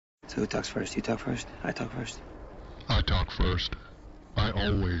So who talks first? You talk first? I talk first? I talk first. I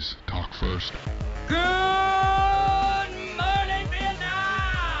always talk first. Good morning,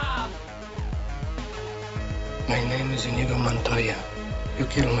 Vietnam! My name is Inigo Montoya. You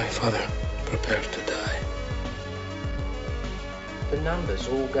killed my father. Prepare to die. The numbers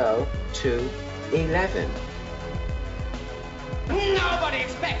all go to 11. Nobody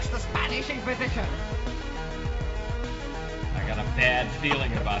expects the Spanish Inquisition! I got a bad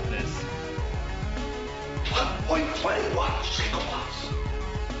feeling about this. 1.21 gigawatts.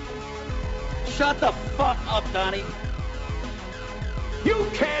 Shut the fuck up, Donnie. You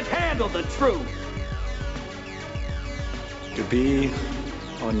can't handle the truth! To be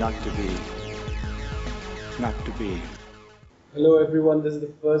or not to be? Not to be. Hello everyone, this is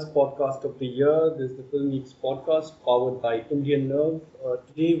the first podcast of the year. This is the Film Geeks podcast powered by Indian Nerve.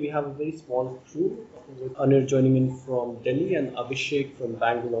 Today we have a very small crew with Anir joining in from Delhi and Abhishek from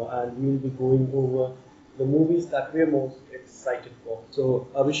Bangalore, and we will be going over the movies that we are most excited for. So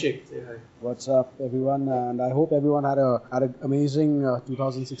Abhishek, say hi. What's up, everyone? And I hope everyone had an amazing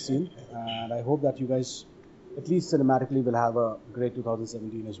 2016, and I hope that you guys, at least cinematically, will have a great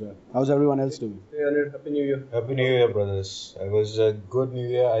 2017 as well. How's everyone else doing? Hey Anir, Happy New Year. Happy New Year, brothers. It was a good New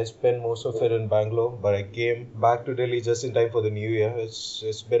Year. I spent most of it in Bangalore, but I came back to Delhi just in time for the New Year.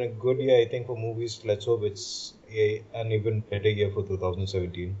 It's been a good year, I think, for movies. Let's hope it's an even better year for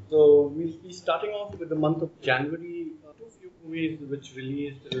 2017. So we'll be starting off with the month of January. Two few movies which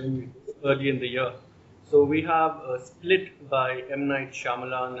released early in the year. So we have Split by M. Night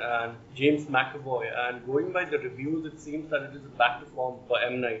Shyamalan and James McAvoy, and going by the reviews, it seems that it is a back to form for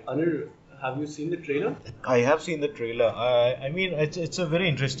M. Night. Anir, have you seen the trailer? I have seen the trailer. I mean, it's a very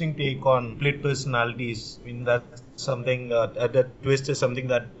interesting take on split personalities. I mean, that's something, that twist is something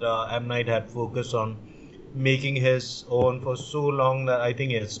that M. Night had focused on making his own for so long that I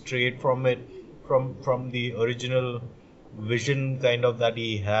think he has strayed from it, from the original vision kind of that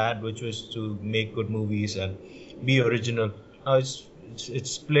he had, which was to make good movies and be original. Now it's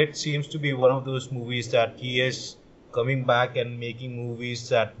Split seems to be one of those movies that he is coming back and making movies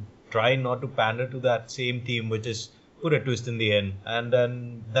that try not to pander to that same theme, which is put a twist in the end. And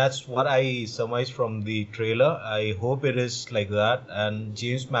then that's what I surmise from the trailer. I hope it is like that. And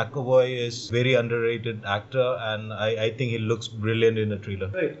James McAvoy is very underrated actor, and I think he looks brilliant in the trailer.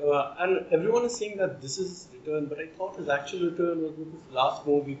 Right, and everyone is saying that this is his return, but I thought his actual return was with his last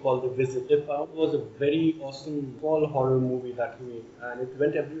movie called The Visit. It was a very awesome small horror movie that he made, and it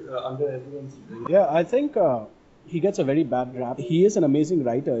went under everyone's breath. Yeah, I think he gets a very bad rap. He is an amazing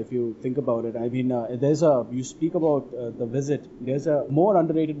writer, if you think about it. I mean, you speak about The Visit. There's a more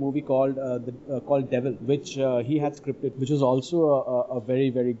underrated movie called Devil, which he had scripted, which is also a very,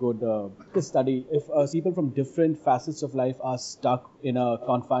 very good study. If people from different facets of life are stuck in a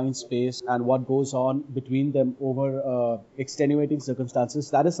confined space and what goes on between them over extenuating circumstances,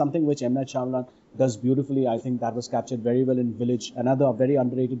 that is something which M. Night Shyamalan does beautifully. I think that was captured very well in Village, another very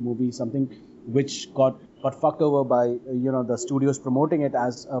underrated movie, something which got fucked over by the studios promoting it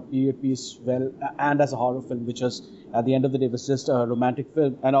as a period piece and as a horror film, which was at the end of the day was just a romantic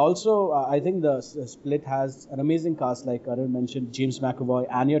film. And also I think the Split has an amazing cast, like Arun mentioned, James McAvoy,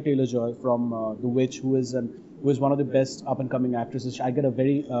 Anya Taylor-Joy from The Witch, who is one of the best up and coming actresses. I get a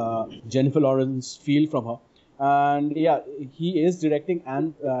very Jennifer Lawrence feel from her. And yeah, he is directing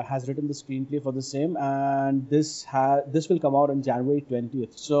and has written the screenplay for the same, and this will come out on January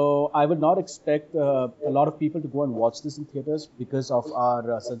 20th. So I would not expect a lot of people to go and watch this in theaters because of our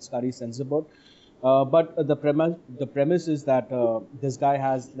Sanskari censor board. But the premise is that this guy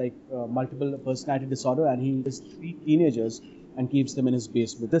has multiple personality disorder, and he has 3 teenagers and keeps them in his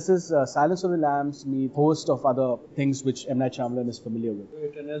basement. This is Silence of the Lambs, meet host of other things which M. Night Shyamalan is familiar with.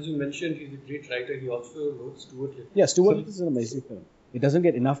 Right, and as you mentioned, he's a great writer. He also wrote Stuart Little. Yeah, Stuart Little is an amazing film. It doesn't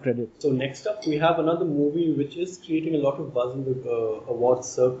get enough credit. So next up, we have another movie which is creating a lot of buzz in the awards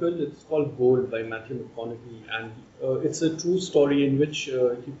circle. It's called Gold by Matthew McConaughey, and it's a true story in which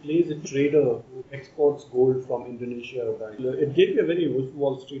he plays a trader who exports gold from Indonesia. It gave me a very Wolf of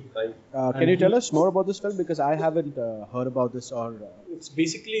Wall Street vibe. Can you tell us more about this film, because I haven't heard about this or... It's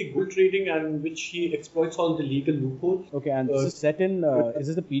basically gold trading, and which he exploits all the legal loopholes. Okay, and this is set in... is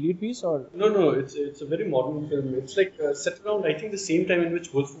this a period piece or...? No, it's a very modern film. It's set around, I think, the same time in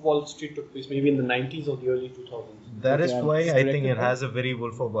which Wolf of Wall Street took place, maybe in the 90s or the early 2000s. That is why I think it has a very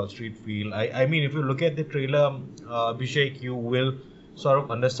Wolf of Wall Street feel. I mean, if you look at the trailer, Abhishek, you will sort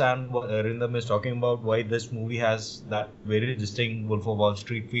of understand what Arindam is talking about, why this movie has that very distinct Wolf of Wall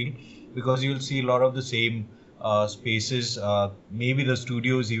Street feel, because you'll see a lot of the same spaces, maybe the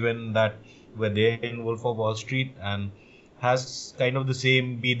studios even that were there in Wolf of Wall Street, and has kind of the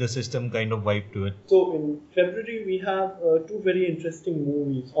same Be the System kind of vibe to it. So in February we have two very interesting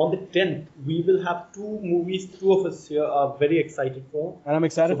movies. On the 10th we will have two movies. Two of us here are very excited for. And I'm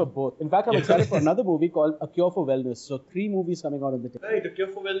excited for both. In fact, I'm excited for another movie called A Cure for Wellness. So 3 movies coming out on the 10th. Right, A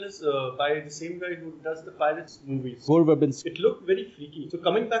Cure for Wellness by the same guy who does the Pirates movies. Gore Verbinski. It looked very freaky. So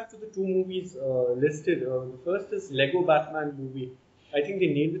coming back to the two movies listed, the first is Lego Batman movie. I think they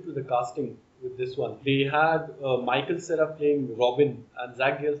nailed it to the casting with this one. They had Michael Cera playing Robin, and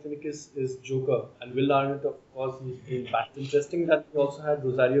Zach Galifianakis is Joker, and Will Arnett, of course, he's playing Bat. Interesting that we also had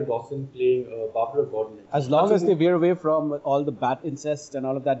Rosario Dawson playing Barbara Gordon. As long as they veer away from all the bat incest and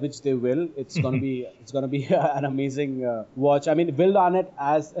all of that, which they will, it's gonna be an amazing watch. I mean, Will Arnett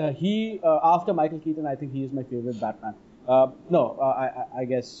as after Michael Keaton, I think he is my favorite Batman. I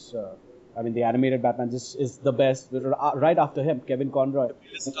guess. I mean, the animated Batman just is the best. Right after him, Kevin Conroy.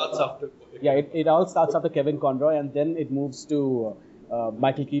 It starts after. Yeah, it all starts after Kevin Conroy, and then it moves to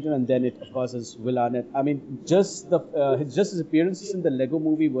Michael Keaton, and then it, of course, is Will Arnett. I mean, just his appearances in the Lego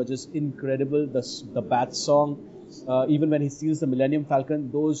movie were just incredible. The Bat song. Even when he steals the Millennium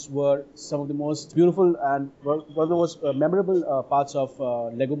Falcon, those were some of the most beautiful and one of the most memorable parts of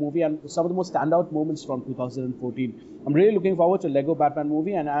Lego movie, and some of the most standout moments from 2014. I'm really looking forward to Lego Batman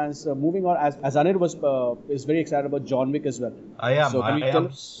movie, and as moving on, as Anir is very excited about John Wick as well. I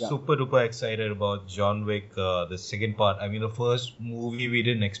am super duper excited about John Wick, the second part. I mean, the first movie we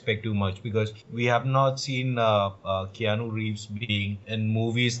didn't expect too much because we have not seen Keanu Reeves being in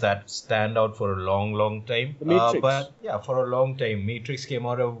movies that stand out for a long time. The Matrix. But yeah, for a long time. Matrix came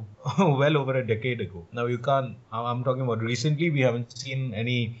out well over a decade ago. Now you can't. I'm talking about recently. We haven't seen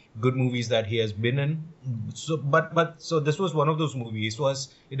any good movies that he has been in. So this was one of those movies.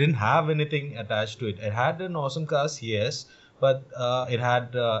 It didn't have anything attached to it. It had an awesome cast, yes. But it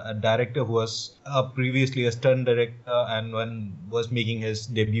had a director who was previously a stunt director and was making his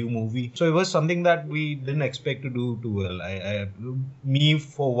debut movie. So it was something that we didn't expect to do too well. Me,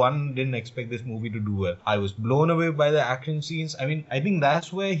 for one, didn't expect this movie to do well. I was blown away by the action scenes. I mean, I think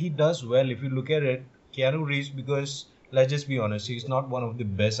that's where he does well if you look at it. Keanu Reeves, because let's just be honest, he's not one of the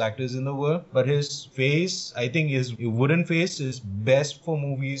best actors in the world, but his face, I think his wooden face is best for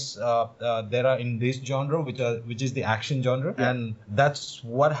movies that are in this genre, which is the action genre. Yeah. And that's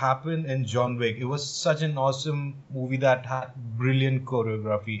what happened in John Wick. It was such an awesome movie that had brilliant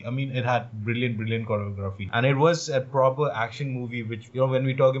choreography. I mean, it had brilliant choreography. And it was a proper action movie, which, when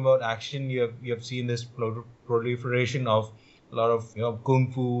we talk about action, you have seen this proliferation of a lot of kung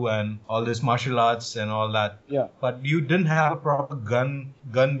fu and all this martial arts and all that. Yeah. But you didn't have a proper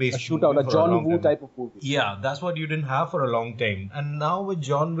gun-based shootout, a John Woo type of movie. Yeah, that's what you didn't have for a long time. And now with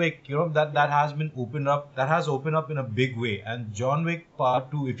John Wick, that has been opened up. That has opened up in a big way. And John Wick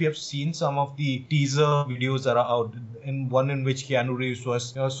Part 2, if you have seen some of the teaser videos that are out, in which Keanu Reeves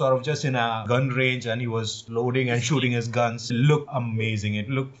was sort of just in a gun range and he was loading and shooting his guns, it looked amazing. It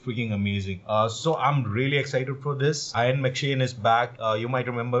looked freaking amazing. So I'm really excited for this. Ian McShane is back. You might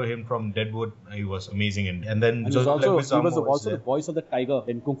remember him from Deadwood. He was amazing. And then he was also the voice of the tiger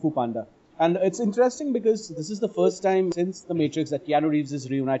in Kung Fu Panda. And it's interesting because this is the first time since The Matrix that Keanu Reeves is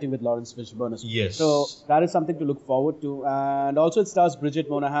reuniting with Lawrence Fishburne. Yes. So that is something to look forward to. And also it stars Bridget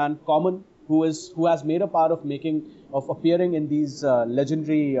Monahan, Common, who has made a part of appearing in these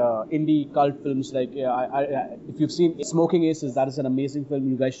legendary indie cult films. Like if you've seen Smoking Aces, that is an amazing film.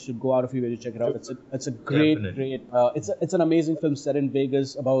 You guys should go out of your way to check it out. It's a great. It's an amazing film set in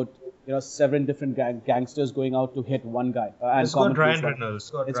Vegas about 7 different gangsters going out to hit one guy. And it's got Ryan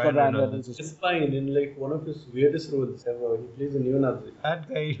Reynolds. It's got Ryan Reynolds. It's fine in like one of his weirdest roles ever. He plays a neo-Nazi. That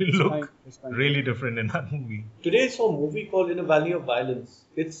guy looked really different in that movie. Today I saw a movie called In a Valley of Violence.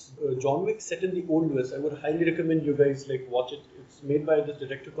 It's John Wick set in the Old West. I would highly recommend you guys watch it. It's made by this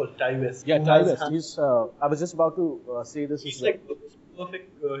director called Ty West. Yeah, Ty West. I was just about to say this. He's perfect.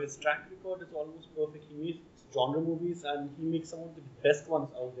 His track record is almost perfect. He makes genre movies and he makes some of the best ones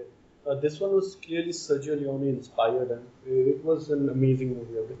out there. This one was clearly Sergio Leone inspired, and it was an amazing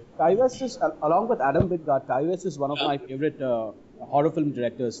movie. Ty West is, along with Adam Wingard, Ty West is one of my favorite horror film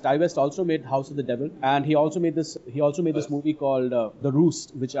directors. Ty West also made House of the Devil, and he also made this movie called The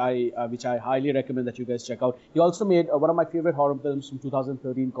Roost, which I highly recommend that you guys check out. He also made one of my favorite horror films from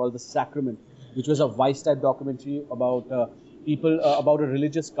 2013 called The Sacrament, which was a Vice type documentary about about a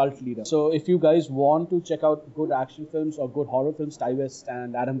religious cult leader. So if you guys want to check out good action films or good horror films, Ty West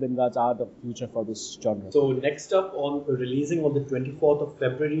and Adam Wingard are the future for this genre. So next up, releasing on the 24th of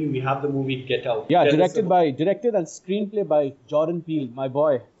February, we have the movie Get Out. Yeah, directed and screenplay by Jordan Peele, my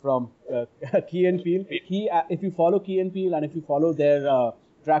boy from Key and Peele. If you follow Key and Peele and if you follow their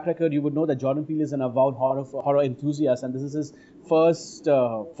track record, you would know that Jordan Peele is an avowed horror enthusiast, and this is his first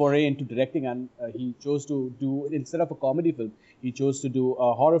foray into directing, and he chose to do, instead of a comedy film, he chose to do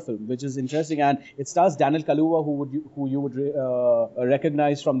a horror film, which is interesting. And it stars Daniel Kaluuya, who you would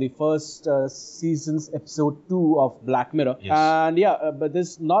recognize from the first season's episode 2 of Black Mirror. Yes. And but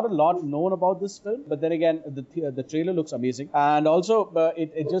there's not a lot known about this film. But then again, the trailer looks amazing, and also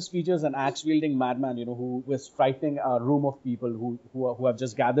it just features an axe-wielding madman, who was frightening a room of people who have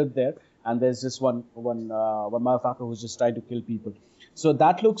just gathered there. And there's just one motherfucker who's just trying to kill people. So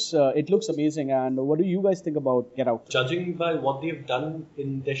that looks amazing. And what do you guys think about Get Out? Judging by what they've done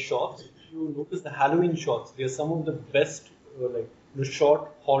in their shots, if you notice the Halloween shots, they're some of the best short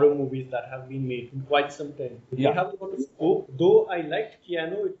horror movies that have been made in quite some time. They have a lot of scope, though I liked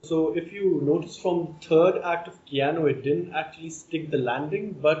Keanu. So if you notice from third act of Keanu, it didn't actually stick the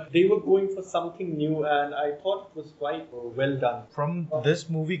landing, but they were going for something new, and I thought it was quite well done. From this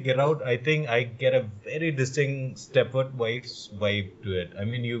movie, Get Out, I think I get a very distinct Stepford Wives vibe to it. I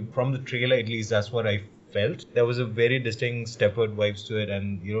mean, from the trailer at least, that's what I felt. There was a very distinct Stepford vibes to it,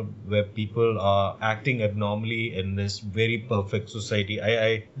 and where people are acting abnormally in this very perfect society.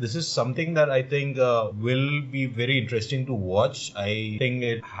 This is something that I think will be very interesting to watch. I think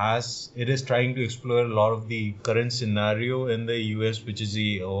it is trying to explore a lot of the current scenario in the US, which is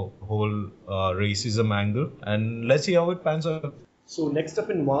the whole racism angle, and let's see how it pans out. So next up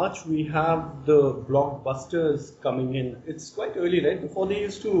in March, we have the blockbusters coming in. It's quite early, right? Before they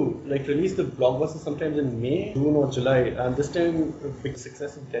used to release the blockbusters sometimes in May, June or July. And this time, a big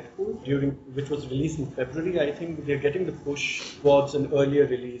success of Deadpool, which was released in February. I think they're getting the push towards an earlier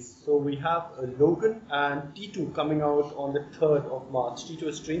release. So we have Logan and T2 coming out on the 3rd of March. T2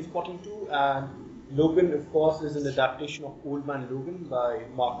 is Trainspotting 2, and Logan, of course, is an adaptation of Old Man Logan by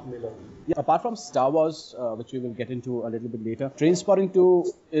Mark Miller. Yeah, apart from Star Wars, which we will get into a little bit later, Trainspotting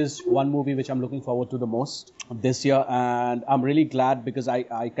 2 is one movie which I'm looking forward to the most this year, and I'm really glad because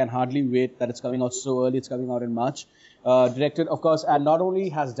I can hardly wait that it's coming out so early. It's coming out in March. Directed, of course, and not only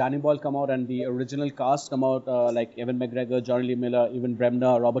has Danny Boyle come out and the original cast come out, like Ewan McGregor, Johnny Lee Miller, Ewan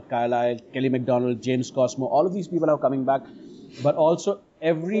Bremner, Robert Carlyle, Kelly MacDonald, James Cosmo, all of these people are coming back, but also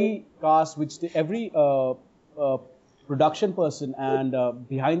every cast, every production person and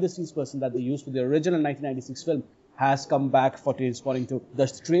behind the scenes person that they used for the original 1996 film has come back for Trainspotting 2. The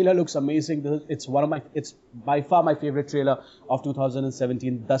trailer looks amazing. It's by far my favorite trailer of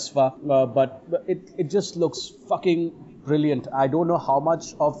 2017 thus far. But it just looks fucking brilliant. I don't know how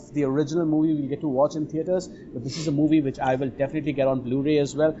much of the original movie we'll get to watch in theaters, but this is a movie which I will definitely get on Blu-ray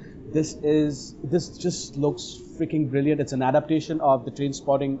as well. This just looks freaking brilliant. It's an adaptation of the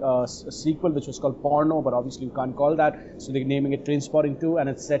Trainspotting sequel, which was called Porno, but obviously you can't call that, so they're naming it Trainspotting 2, and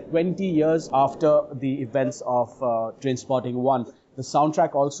it's set 20 years after the events of Trainspotting 1. The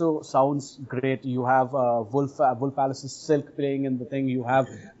soundtrack also sounds great. You have Wolf Alice's Silk playing in the thing. You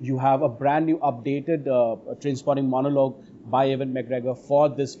have a brand new updated Trainspotting monologue by Ewan McGregor for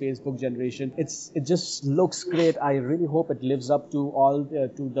this Facebook generation. It just looks great. I really hope it lives up to all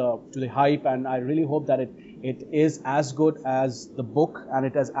to the hype, and I really hope that it is as good as the book and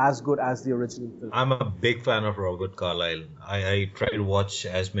it is as good as the original film. I'm a big fan of Robert Carlyle. I try to watch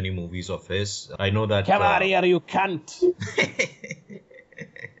as many movies of his. I know that. Come out here, you can't.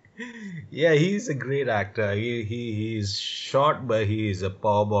 Yeah, he's a great actor. He's short, but he is a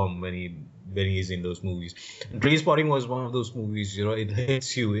power bomb when he's in those movies. Trainspotting was one of those movies. It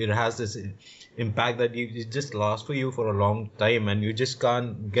hits you. It has this impact that it just lasts for you for a long time, and you just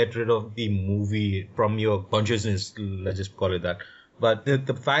can't get rid of the movie from your consciousness. Let's just call it that. But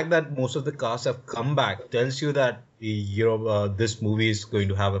the fact that most of the cast have come back tells you that this movie is going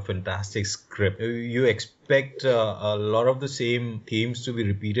to have a fantastic script. You expect a lot of the same themes to be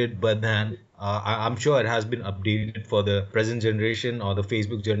repeated, but then I'm sure it has been updated for the present generation or the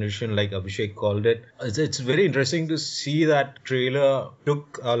Facebook generation, like Abhishek called it. It's very interesting to see that trailer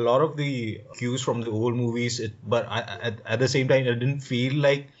took a lot of the cues from the old movies, but at the same time, it didn't feel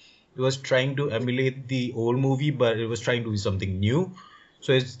like it was trying to emulate the old movie, but it was trying to do something new.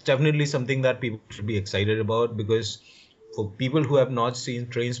 So it's definitely something that people should be excited about, because for people who have not seen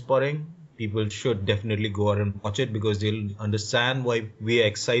Trainspotting, people should definitely go out and watch it, because they'll understand why we are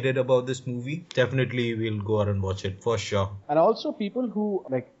excited about this movie. Definitely we'll go out and watch it for sure. And also people who,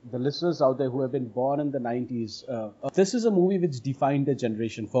 like the listeners out there who have been born in the 90s, this is a movie which defined a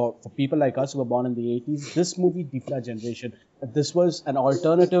generation. For people like us who were born in the 80s, this movie defined a generation. This was an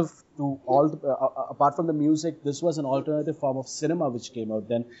alternative to all the, apart from the music, this was an alternative form of cinema which came out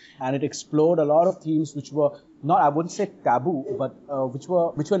then, and it explored a lot of themes which were not, I wouldn't say taboo, but which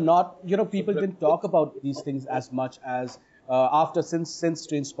were not, people didn't talk about these things as much as after since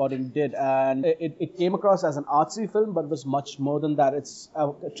Trainspotting did, and it came across as an artsy film, but was much more than that. It's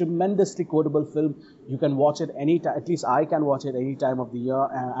a tremendously quotable film. You can watch it any time. At least I can watch it any time of the year,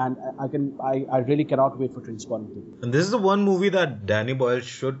 and I really cannot wait for Trainspotting 2. And this is the one movie that Danny Boyle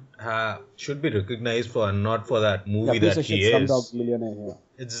should be recognized for, and not for that movie that he is. Slumdog Millionaire here.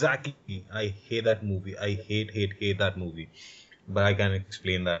 Exactly. I hate that movie. I hate that movie. But I can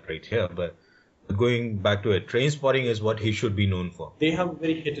explain that right here. But going back to it, Trainspotting is what he should be known for. They have a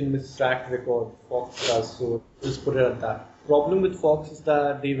very hit and miss track record, Fox does, so just put it at that. Problem with Fox is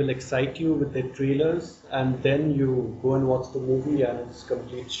that they will excite you with their trailers and then you go and watch the movie and it's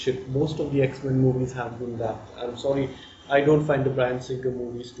complete shit. Most of the X-Men movies have been that. I'm sorry, I don't find the Bryan Singer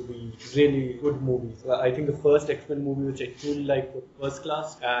movies to be really good movies. I think the first X-Men movie which I truly liked was First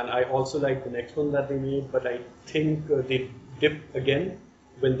Class, and I also liked the next one that they made, but I think they dipped again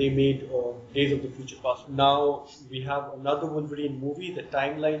when they made Days of the Future Past. Now we have another Wolverine movie. The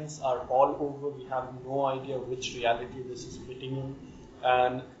timelines are all over. We have no idea which reality this is fitting in.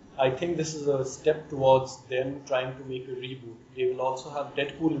 And I think this is a step towards them trying to make a reboot. They will also have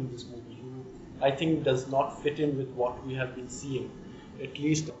Deadpool in this movie, who I think does not fit in with what we have been seeing. At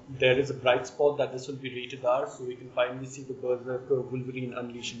least there is a bright spot that this will be rated R, so we can finally see the Berserker Wolverine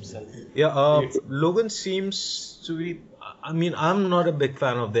unleash himself. Yeah, Logan seems to be... I mean, I'm not a big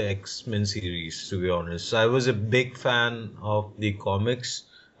fan of the X-Men series, to be honest. I was a big fan of the comics,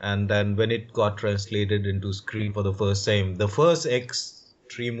 and then when it got translated into screen for the first time, the first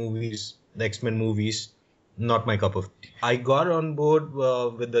X3 movies, the X-Men movies, not my cup of tea. I got on board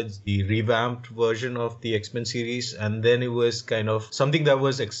with the revamped version of the X-Men series, and then it was kind of something that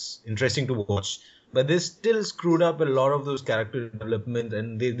was interesting to watch. But they still screwed up a lot of those character development,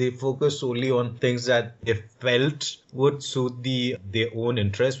 and they focus solely on things that they felt would suit their own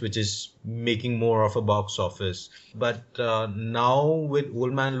interest, which is making more of a box office. But now with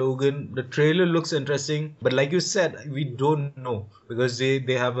Old Man Logan, the trailer looks interesting. But like you said, we don't know, because they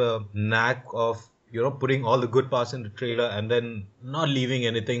have a knack of putting all the good parts in the trailer and then not leaving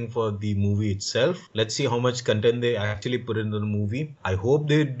anything for the movie itself. Let's see how much content they actually put into the movie. I hope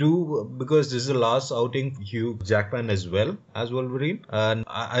they do, because this is the last outing for Hugh Jackman as well as Wolverine. And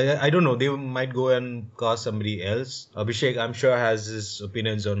I don't know, they might go and cast somebody else. Abhishek, I'm sure, has his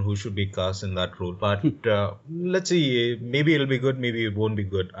opinions on who should be cast in that role. But let's see, maybe it'll be good, maybe it won't be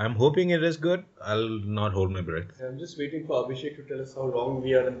good. I'm hoping it is good. I'll not hold my breath. I'm just waiting for Abhishek to tell us how wrong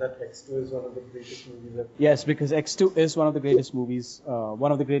we are and that X2 is one of the greatest movies ever. Yes, because X2 is one of the greatest movies,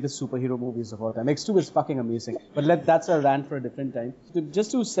 one of the greatest superhero movies of all time. X2 is fucking amazing. But that's a rant for a different time.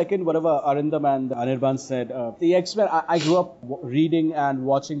 Just to second whatever Arindam and Anirban said, the X-Men, I grew up reading and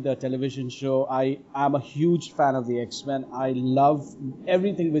watching the television show. I am a huge fan of the X-Men. I love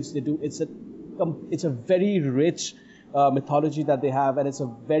everything which they do. It's a very rich mythology that they have, and it's a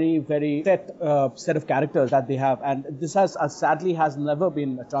very, very set of characters that they have, and this sadly has never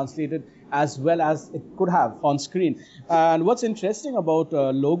been translated as well as it could have on screen. And what's interesting about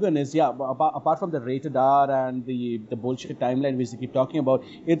Logan is, apart from the rated R and the bullshit timeline which they keep talking about,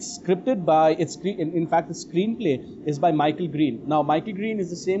 it's scripted by, in fact the screenplay is by Michael Green. Now Michael Green is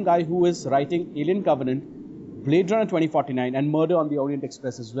the same guy who is writing Alien Covenant, Blade Runner 2049 and Murder on the Orient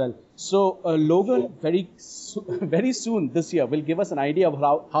Express as well. So Logan very soon this year will give us an idea of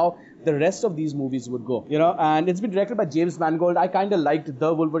how the rest of these movies would go. And it's been directed by James Mangold. I kind of liked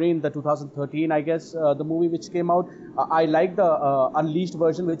The Wolverine, the 2013, I guess, the movie which came out. I liked the Unleashed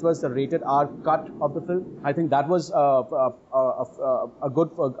version, which was the rated R cut of the film. I think that was a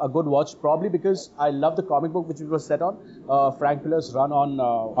good watch, probably because I love the comic book which it was set on, Frank Miller's run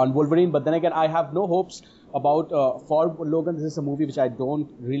on Wolverine. But then again, I have no hopes about for Logan. This is a movie which I don't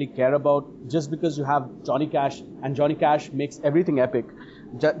really care about, just because you have Johnny Cash, and Johnny Cash makes everything epic.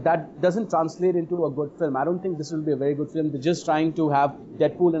 That doesn't translate into a good film. I don't think this will be a very good film. They're just trying to have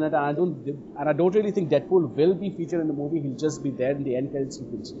Deadpool in it, and I don't really think Deadpool will be featured in the movie. He'll just be there in the end credit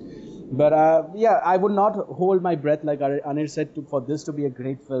sequence. But I would not hold my breath, like Anir said, for this to be a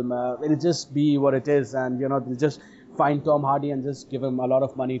great film. It'll just be what it is, and they'll just find Tom Hardy and just give him a lot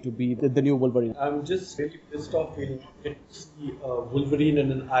of money to be the new Wolverine. I'm just really pissed off feeling to see Wolverine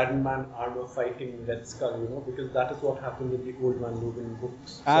in an Iron Man armor fighting Red Skull, because that is what happened in the Old Man Logan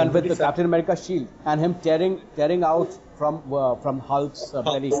books. And so with the Captain America shield and him tearing out from Hulk's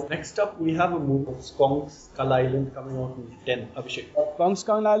belly. Next up, we have a movie of Kong Skull Island coming out in 10. Abhishek. Kong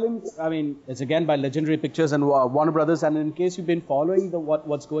Skull Island, I mean, it's again by Legendary Pictures and Warner Brothers. And in case you've been following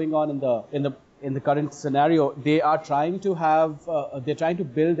what's going on in the current scenario, they are trying to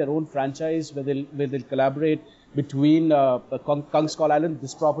build their own franchise where they'll collaborate between Kong Skull Island,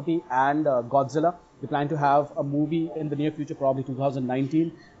 this property, and Godzilla. They plan to have a movie in the near future, probably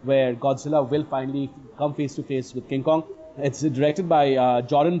 2019, where Godzilla will finally come face to face with King Kong. It's directed by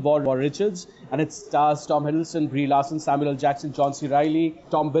Jordan Ward Richards, and it stars Tom Hiddleston, Brie Larson, Samuel L. Jackson, John C. Reilly,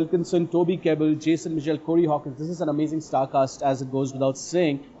 Tom Wilkinson, Toby Kebbell, Jason Mitchell, Corey Hawkins. This is an amazing star cast, as it goes without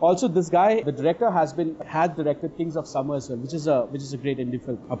saying. Also, this guy, the director, had directed Kings of Summer as well, which is a great indie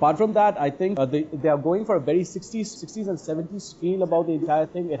film. Apart from that, I think they are going for a very 60s and 70s feel about the entire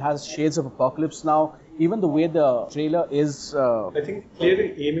thing. It has shades of Apocalypse now. Even the way the trailer is... I think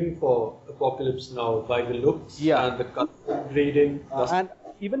clearly aiming for Apocalypse now by the looks and the color grading. And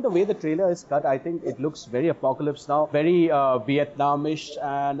even the way the trailer is cut, I think it looks very Apocalypse now, very Vietnamish,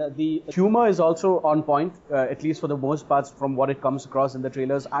 and the humor is also on point, at least for the most parts from what it comes across in the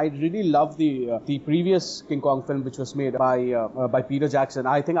trailers. I really love the previous King Kong film, which was made by Peter Jackson.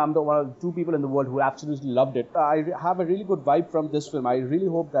 I think I'm one of the two people in the world who absolutely loved it. I have a really good vibe from this film. I really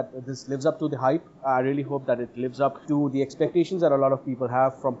hope that this lives up to the hype. I really hope that it lives up to the expectations that a lot of people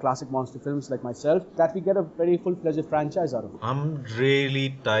have from classic monster films like myself, that we get a very full-fledged franchise out of it. I'm really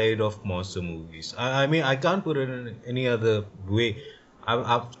tired of monster movies. I mean, I can't put it in any other way.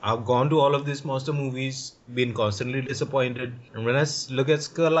 I've gone to all of these monster movies, been constantly disappointed, and when I look at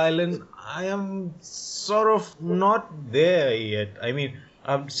Skull Island, I am sort of not there yet. I mean,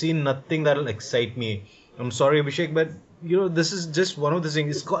 I've seen nothing that'll excite me. I'm sorry, Abhishek, but this is just one of the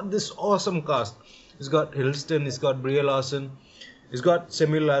things. It's got this awesome cast. It's got Hiddleston, it's got Brie Larson, it's got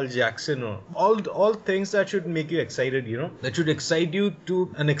Samuel L. Jackson. All things that should make you excited, that should excite you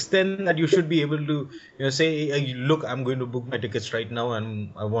to an extent that you should be able to, say, hey, look, I'm going to book my tickets right now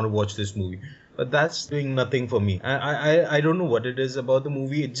and I want to watch this movie. But that's doing nothing for me. I don't know what it is about the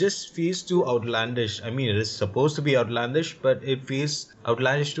movie. It just feels too outlandish. I mean, it is supposed to be outlandish, but it feels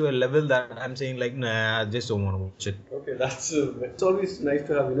outlandish to a level that I'm saying like, nah, I just don't want to watch it. Okay, it's always nice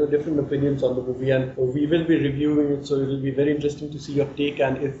to have different opinions on the movie, and we will be reviewing it, so it will be very interesting to see your take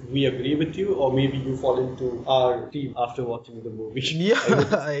and if we agree with you, or maybe you fall into our team after watching the movie.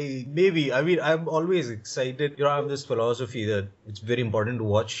 Yeah, maybe. I mean, I'm always excited. I have this philosophy that it's very important to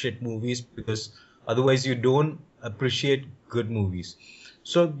watch shit movies because otherwise you don't appreciate good movies.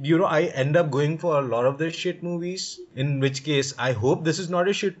 So, I end up going for a lot of the shit movies, in which case I hope this is not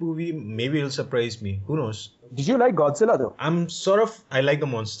a shit movie. Maybe it'll surprise me. Who knows? Did you like Godzilla though? I like the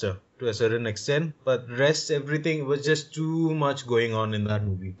monster to a certain extent, but everything was just too much going on in that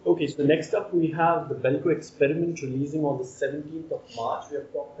movie. Okay, so next up we have the Belko Experiment releasing on the 17th of March. We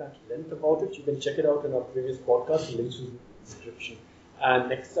have talked at length about it. You can check it out in our previous podcast, links in the description. And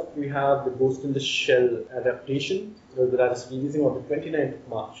next up we have the Ghost in the Shell adaptation that is releasing on the 29th of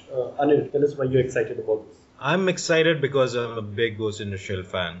March. Anir, tell us why you're excited about this. I'm excited because I'm a big Ghost in the Shell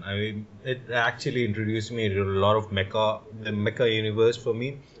fan. I mean, it actually introduced me to a lot of the mecha universe for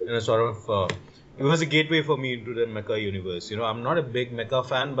me, and a sort of it was a gateway for me into the mecha universe. I'm not a big mecha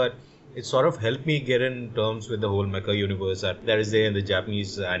fan, but it sort of helped me get in terms with the whole mecha universe that is there in the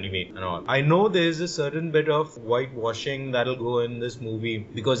Japanese anime and all. I know there is a certain bit of whitewashing that'll go in this movie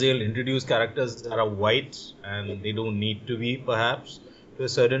because they'll introduce characters that are white and they don't need to be, perhaps, to a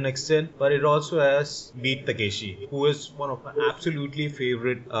certain extent. But it also has Beat Takeshi, who is one of my absolutely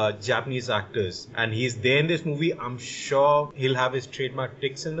favorite Japanese actors, and he's there in this movie. I'm sure he'll have his trademark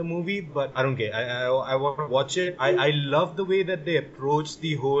tics in the movie, but I don't care. I want to watch it. I love the way that they approached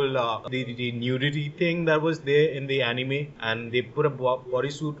the whole the nudity thing that was there in the anime, and they put a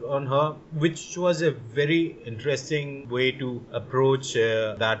bodysuit on her, which was a very interesting way to approach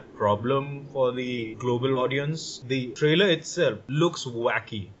that problem for the global audience. The trailer itself looks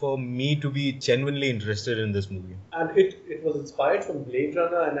wacky for me to be genuinely interested in this movie. And it was inspired from Blade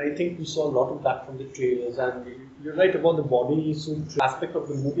Runner, and I think we saw a lot of that from the trailers. And you're right about the bodysuit aspect of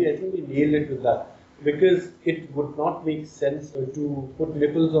the movie. I think we nailed it with that. Because it would not make sense to put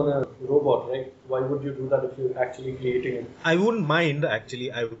nipples on a robot, right? Why would you do that if you're actually creating it? I wouldn't mind,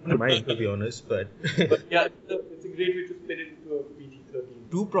 actually. I wouldn't mind, to be honest, but yeah, it's a great way to spin it into a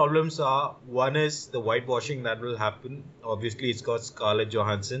PG-13. Two problems are, one is the whitewashing that will happen. Obviously, it's got Scarlett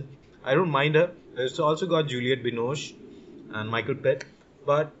Johansson. I don't mind her. It's also got Juliette Binoche and Michael Pett.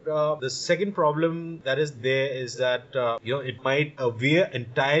 But the second problem that is there is that it might veer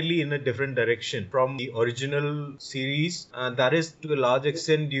entirely in a different direction from the original series, and that is to a large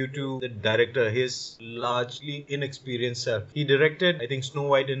extent due to the director, his largely inexperienced self. He directed, I think, Snow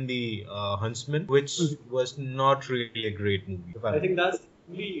White and the Huntsman, which was not really a great movie. I think that's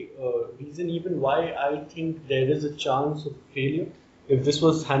the reason even why I think there is a chance of failure. If this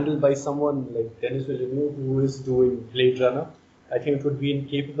was handled by someone like Denis Villeneuve, who is doing Blade Runner, I think it would be in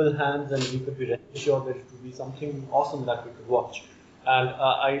capable hands, and we could be sure that it would be something awesome that we could watch. And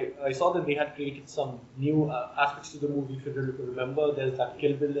I saw that they had created some new aspects to the movie. If you remember, there's that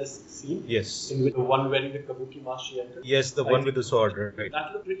Kill Bill-esque scene. Yes. In which the one wearing the kabuki mask she entered. Yes, the one with the sword, right?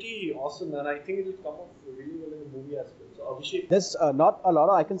 That looked pretty awesome, and I think it will come off really well in the movie as well. So Abhishek, There's not a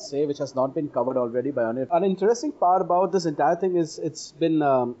lot I can say which has not been covered already by Anir. An interesting part about this entire thing is it's been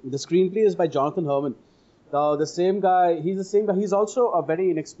the screenplay is by Jonathan Herman. The same guy, he's the same guy. He's also a very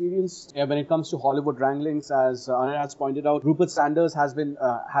inexperienced when it comes to Hollywood wranglings, as Anir has pointed out. Rupert Sanders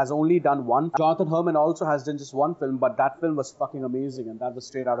has only done one. Jonathan Herman also has done just one film, but that film was fucking amazing, and that was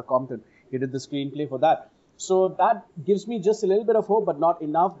straight out of Compton. He did the screenplay for that. So that gives me just a little bit of hope, but not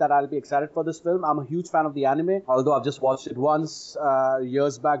enough that I'll be excited for this film. I'm a huge fan of the anime, although I've just watched it once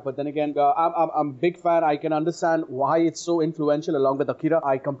years back. But then again, I'm a big fan. I can understand why it's so influential along with Akira.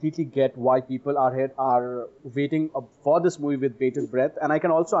 I completely get why people are waiting for this movie with bated breath. And I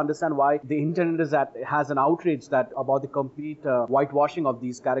can also understand why the internet has an outrage about the complete whitewashing of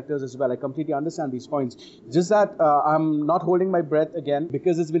these characters as well. I completely understand these points. Just that I'm not holding my breath again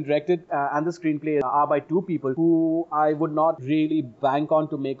because it's been directed and the screenplay are by two people who I would not really bank on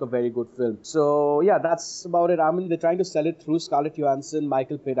to make a very good film. So yeah, that's about it. I mean, they're trying to sell it through Scarlett Johansson,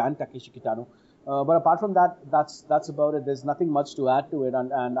 Michael Pitt, and Takeshi Kitano. But apart from that, that's about it. There's nothing much to add to it,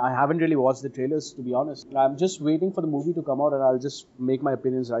 and I haven't really watched the trailers, to be honest. I'm just waiting for the movie to come out, and I'll just make my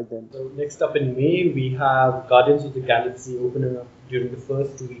opinions right then. So next up in May, we have Guardians of the Galaxy opening up during the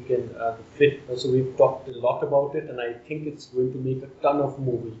first weekend, the 5th. So we've talked a lot about it, and I think it's going to make a ton of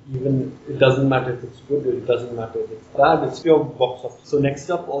movie. Even it doesn't matter if it's good or it doesn't matter if it's bad. It's pure box office. So next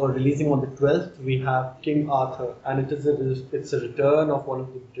up, or releasing on the 12th, we have King Arthur, and it's a return of one of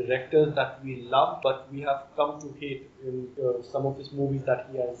the directors that we love, but we have come to hate in some of his movies that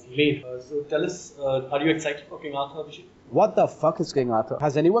he has made. So tell us, are you excited for King Arthur, Abhishek? What the fuck is King Arthur?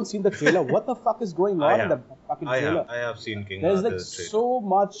 Has anyone seen the trailer? What the fuck is going on in the fucking trailer? I have seen King There's Arthur's like trailer. so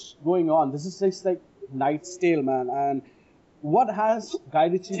much going on. This is just like Knight's Tale, man. And what has Guy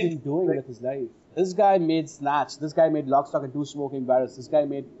Ritchie been doing with his life? This guy made Snatch. This guy made Lock, Stock and Two Smoking Barrels. This guy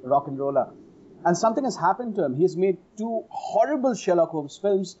made Rock and Roller. And something has happened to him. He's made two horrible Sherlock Holmes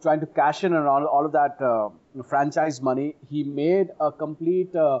films trying to cash in on all of that franchise money. He made a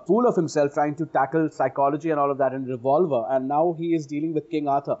complete fool of himself trying to tackle psychology and all of that in Revolver. And now he is dealing with King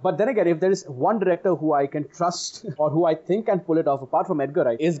Arthur. But then again, if there is one director who I can trust or who I think can pull it off, apart from Edgar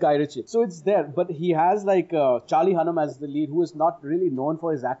Wright, is Guy Ritchie. So it's there. But he has like Charlie Hunnam as the lead, who is not really known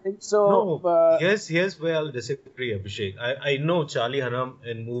for his acting. So no, here's where I'll disagree, Abhishek. I know Charlie Hunnam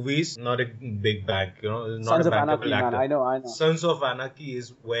in movies, not a big bag, not Sons a of Anarchy, actor. man. I know. Sons of Anarchy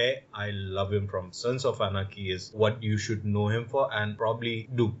is where I love him from. Sons of Anarchy is what you should know him for and probably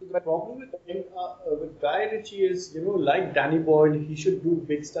do. The problem with Guy Ritchie is, like Danny Boyle, he should do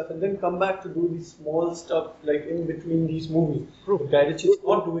big stuff and then come back to do these small stuff like in between these movies. But Guy Ritchie is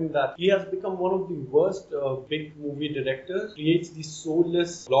not doing that. He has become one of the worst big movie directors, creates these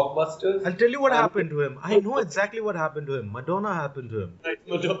soulless blockbusters. I'll tell you what happened to him. I know exactly what happened to him. Madonna happened to him. Right,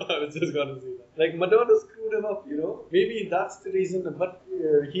 Madonna, I was just gonna say that. Like, Madonna screwed him up, Maybe that's the reason, but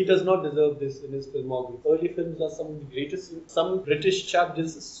he does not deserve this in his filmography. Early films are some of the greatest. Some British chap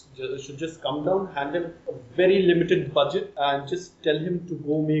should just come down, hand him a very limited budget, and just tell him to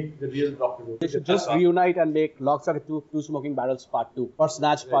go make the real rock and roll. They should just reunite and make Lock, Stock and Two Smoking Barrels Part 2 or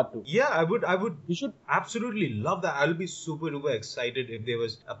Snatch Part 2. Yeah, I would. You should absolutely love that. I'll be super duper excited if there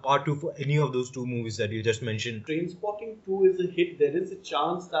was a Part 2 for any of those two movies that you just mentioned. Trainspotting 2 is a hit. There is a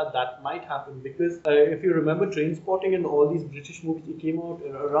chance that might happen because if you remember Trainspotting and all these British movies, they came out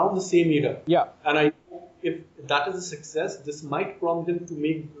around the same era. Yeah. And if that is a success, this might prompt them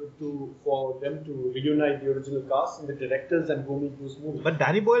for them to reunite the original cast and the directors and go make those movies. But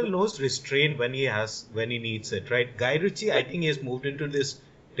Danny Boyle knows restraint when he needs it, right? Guy Ritchie, I think he has moved into this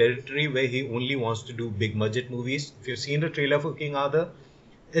territory where he only wants to do big budget movies. If you've seen the trailer for King Arthur,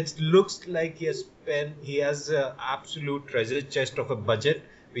 it looks like he has an absolute treasure chest of a budget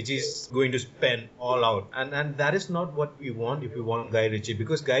which he's going to spend all out. And that is not what we want if we want Guy Ritchie,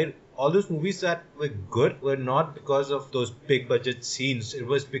 because all those movies that were good were not because of those big budget scenes. It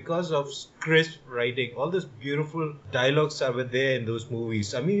was because of crisp writing. All those beautiful dialogues that were there in those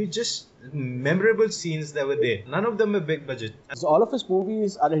movies. I mean, just memorable scenes that were there. None of them were big budget. So all of his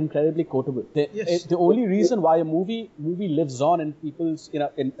movies are incredibly quotable. Yes. The only reason why a movie lives on in people's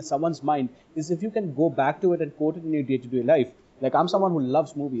in someone's mind is if you can go back to it and quote it in your day-to-day life. Like, I'm someone who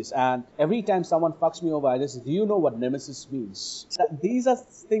loves movies, and every time someone fucks me over, I just, do you know what nemesis means? These are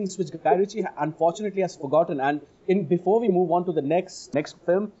things which Guy Ritchie unfortunately has forgotten. And before we move on to the next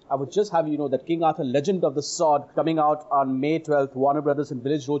film, I would just have you know that King Arthur Legend of the Sword, coming out on May 12th, Warner Brothers and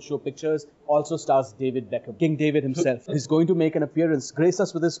Village Roadshow Pictures, also stars David Beckham. King David himself is going to make an appearance, grace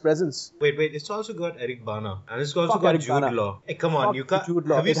us with his presence. Wait, it's also got Eric Bana, and it's also Fuck got Eric Jude Bana. Law. Hey, come on, you can't. Jude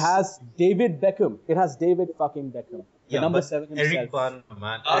Law. It has David Beckham. It has David fucking Beckham. The number 7 himself. Eric Bana,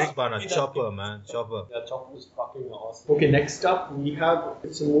 man. Eric Bana, Chopper, man. Chopper. Yeah, Chopper is fucking awesome. Okay, next up we have,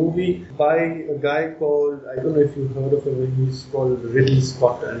 it's a movie by a guy called, I don't know if you've heard of him, he's called Ridley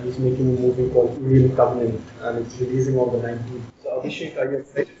Scott, and he's making a movie called Alien Covenant, and it's releasing on the 19th. So Abhishek, are you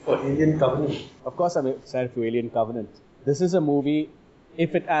excited for Alien Covenant? Of course I'm excited for Alien Covenant. This is a movie,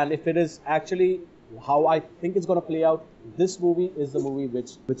 if it is actually how I think it's going to play out, this movie is the movie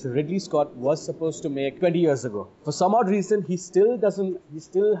which Ridley Scott was supposed to make 20 years ago. For some odd reason, he still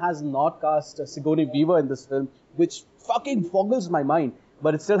has not cast Sigourney Weaver in this film, which fucking boggles my mind.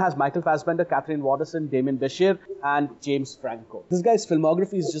 But it still has Michael Fassbender, Catherine Waterston, Damien Bashir, and James Franco. This guy's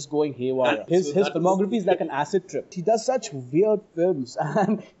filmography is just going haywire. His filmography is like an acid trip. He does such weird films,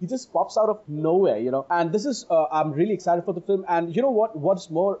 and he just pops out of nowhere, you know. And this is, I'm really excited for the film. And you know what?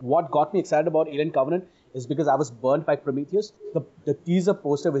 What got me excited about Alien Covenant is because I was burnt by Prometheus. The teaser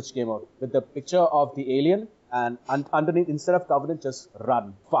poster which came out with the picture of the alien, and underneath, instead of Covenant, just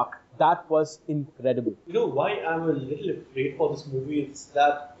run. Fuck. That was incredible. You know why I'm a little afraid for this movie? It's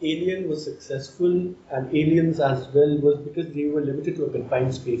that Alien was successful, and Aliens as well was because they were limited to a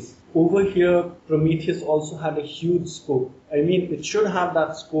confined space. Over here, Prometheus also had a huge scope. I mean, it should have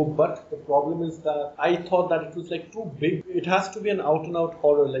that scope, but the problem is that I thought that it was like too big. It has to be an out-and-out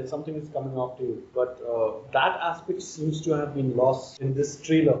horror, like something is coming after you. But that aspect seems to have been lost in this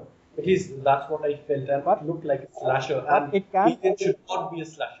trailer. At least that's what I felt, and it looked like a slasher. And it should not be a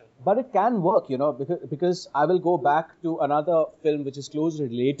slasher. But it can work, you know, because I will go back to another film which is closely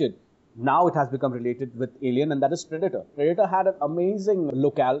related. Now it has become related with Alien, and that is Predator. Predator had an amazing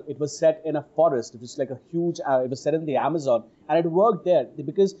locale. It was set in a forest. It was like a huge, it was set in the Amazon, and it worked there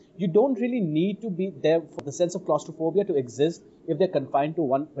because you don't really need to be there for the sense of claustrophobia to exist if they're confined to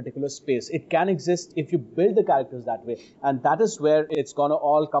one particular space. It can exist if you build the characters that way, and that is where it's gonna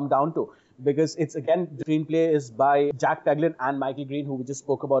all come down to. Because it's, again, the screenplay is by Jack Peglin and Michael Green, who we just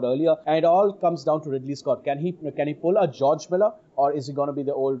spoke about earlier, and it all comes down to Ridley Scott. Can he pull a George Miller, or is he going to be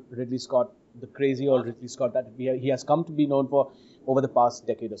the old Ridley Scott, the crazy old Ridley Scott that he has come to be known for over the past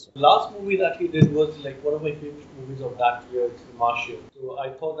decade or so? The last movie that he did was like one of my favorite movies of that year, it's The Martian. So I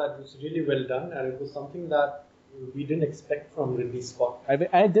thought that was really well done, and it was something that we didn't expect from Ridley Scott. And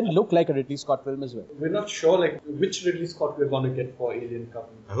it didn't look like a Ridley Scott film as well. We're not sure like which Ridley Scott we're going to get for Alien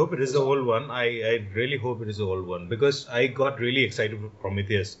Covenant. I hope it is the old one. I really hope it is the old one, because I got really excited for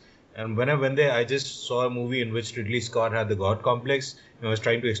Prometheus. And when I went there, I just saw a movie in which Ridley Scott had the God complex and was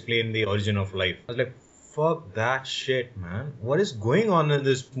trying to explain the origin of life. I was like, fuck that shit, man. What is going on in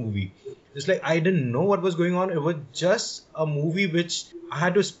this movie? It's like I didn't know what was going on. It was just a movie which I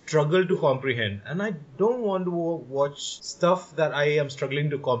had to struggle to comprehend. And I don't want to watch stuff that I am struggling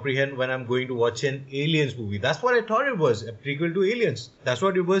to comprehend when I'm going to watch an Aliens movie. That's what I thought it was, a prequel to Aliens. That's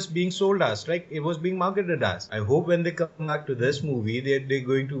what it was being sold as, like it was being marketed as. I hope when they come back to this movie, they're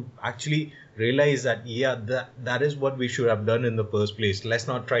going to actually realize that, yeah, that is what we should have done in the first place. Let's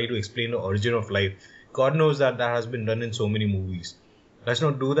not try to explain the origin of life. God knows that has been done in so many movies. Let's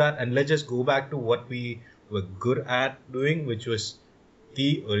not do that, and let's just go back to what we were good at doing, which was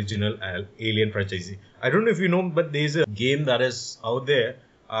the original Alien franchise. I don't know if you know, but there's a game that is out there.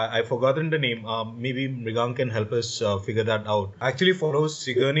 I've forgotten the name. Maybe Mrigang can help us figure that out. Actually follows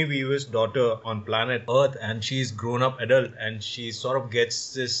Sigourney Weaver's daughter on planet Earth, and she's grown up adult, and she sort of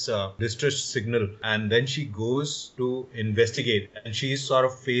gets this distress signal, and then she goes to investigate, and she's sort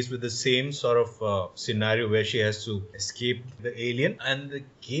of faced with the same sort of scenario where she has to escape the alien, and the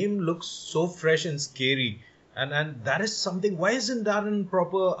game looks so fresh and scary. And that is something, why isn't that a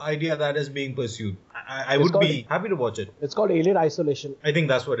proper idea that is being pursued? I would be happy to watch it. It's called Alien Isolation. I think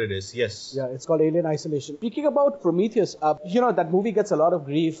that's what it is, yes. Yeah, it's called Alien Isolation. Speaking about Prometheus, that movie gets a lot of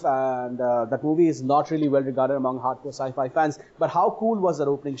grief, and that movie is not really well regarded among hardcore sci-fi fans. But how cool was that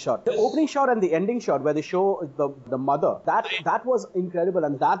opening shot? The opening shot and the ending shot where they show the mother, that was incredible,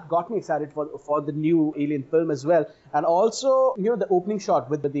 and that got me excited for the new Alien film as well. And also, the opening shot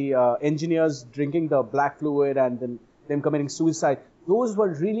with the engineers drinking the black fluid and then them committing suicide. those were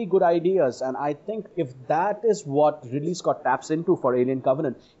really good ideas, and I think if that is what Ridley Scott taps into for Alien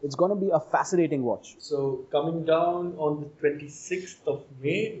Covenant, it's going to be a fascinating watch. So coming down on the 26th of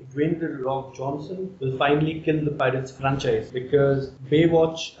May, Dwayne The Rock Johnson will finally kill the Pirates franchise because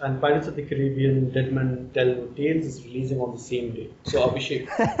Baywatch and Pirates of the Caribbean Dead Men Tell No Tales is releasing on the same day. So Abhishek.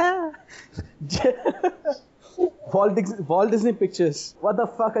 Walt Disney Pictures. What the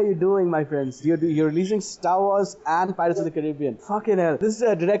fuck are you doing, my friends? You're releasing Star Wars and Pirates of the Caribbean. Fucking hell. This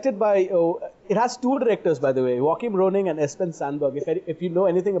is directed by... it has two directors, by the way. Joachim Roning and Espen Sandberg. If you know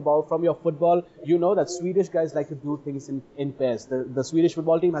anything about from your football, you know that Swedish guys like to do things in pairs. The Swedish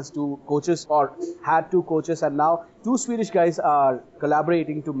football team has two coaches, or had two coaches, and now two Swedish guys are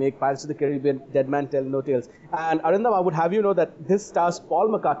collaborating to make Pirates of the Caribbean Dead Man Tell No Tales. And Arindam, I would have you know that this stars Paul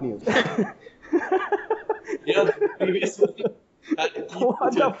McCartney. Yeah, the previous one.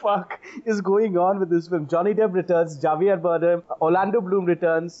 What the fuck is going on with this film? Johnny Depp returns, Javier Bardem, Orlando Bloom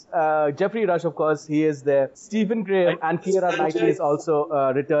returns, Jeffrey Rush, of course, he is there. Stephen Graham and Keira Knightley is also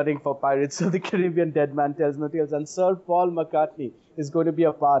returning for Pirates of the Caribbean Dead Man Tells No Tales. And Sir Paul McCartney is going to be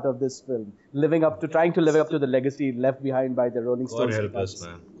a part of this film, trying to live up to the legacy left behind by the Rolling Stones. God help us,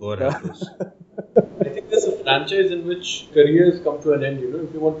 man. God help us. I think there's a franchise in which careers come to an end.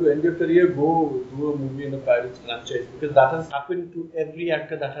 If you want to end your career, go do a movie in a Pirates franchise, because that has happened to every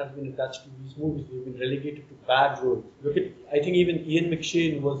actor that has been attached to these movies. They've been relegated to bad roles. Look at, I think even Ian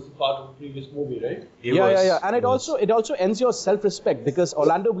McShane was part of the previous movie, right? Yeah. And it also ends your self-respect, because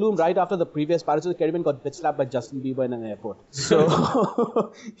Orlando Bloom, right after the previous Pirates of the Caribbean, got bitch slapped by Justin Bieber in an airport.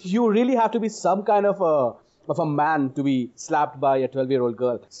 So you really have to be some kind of a man to be slapped by a 12-year-old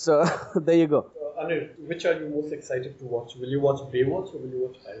girl. So there you go. Anir, which are you most excited to watch? Will you watch Baywatch or will you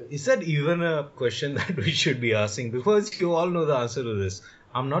watch Pirates? Is that even a question that we should be asking? Because you all know the answer to this.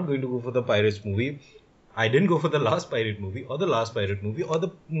 I'm not going to go for the Pirates movie. I didn't go for the last Pirate movie or the last Pirate movie or the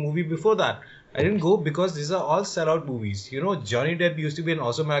movie before that. I didn't go because these are all sellout movies. Johnny Depp used to be an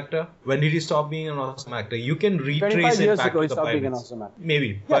awesome actor. When did he stop being an awesome actor? You can retrace it back to the Pirates. Awesome Maybe.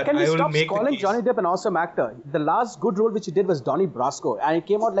 Yeah, but can we I will stop make calling Johnny Depp an awesome actor? The last good role which he did was Donnie Brasco, and it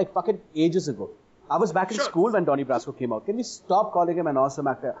came out like fucking ages ago. I was back in school when Donnie Brasco came out. Can we stop calling him an awesome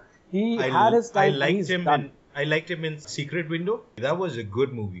actor? He had his time. I liked him in Secret Window. That was a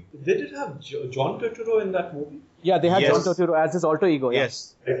good movie. Did it have John Turturro in that movie? Yeah, they had John Turturro as his alter ego.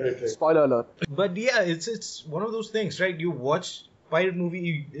 Yes. Yeah. Right. Spoiler alert. But yeah, it's one of those things, right? You watch pirate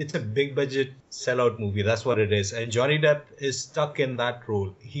movie, it's a big budget sellout movie. That's what it is. And Johnny Depp is stuck in that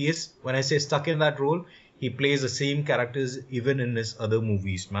role. He is, when I say stuck in that role, he plays the same characters even in his other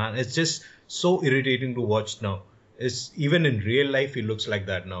movies, man. It's just so irritating to watch now. Even in real life, he looks like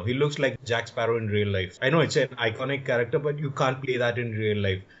that now. He looks like Jack Sparrow in real life. I know it's an iconic character, but you can't play that in real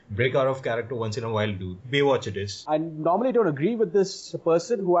life. Break out of character once in a while, dude. Baywatch it is. I normally don't agree with this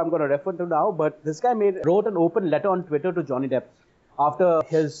person who I'm going to refer to now, but this guy wrote an open letter on Twitter to Johnny Depp after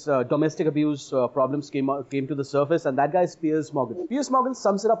his domestic abuse problems came to the surface, and that guy is Piers Morgan. Piers Morgan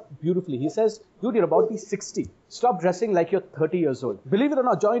sums it up beautifully. He says, dude, you're about to be 60. Stop dressing like you're 30 years old. Believe it or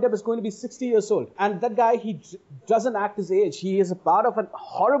not, Johnny Depp is going to be 60 years old. And that guy, he doesn't act his age. He is a part of a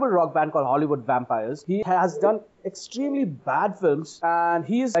horrible rock band called Hollywood Vampires. He has done extremely bad films, and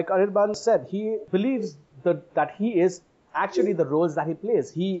he is, like Anirban said, he believes that he is actually the roles that he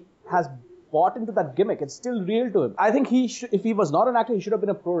plays. He has bought into that gimmick. It's still real to him. I think if he was not an actor, he should have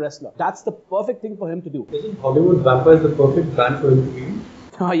been a pro wrestler. That's the perfect thing for him to do. Isn't Hollywood Vampires the perfect brand for him to be?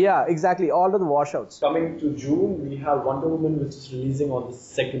 Oh yeah, exactly. All of the washouts. Coming to June, we have Wonder Woman, which is releasing on the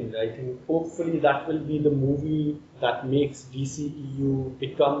 2nd. I think hopefully that will be the movie that makes DCEU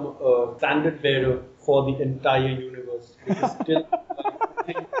become a standard bearer for the entire universe. Because still,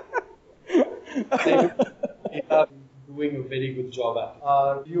 they are doing a very good job at it.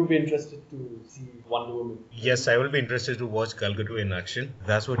 Are you be interested to see Wonder Woman? Yes, I will be interested to watch Gal Gadot in action.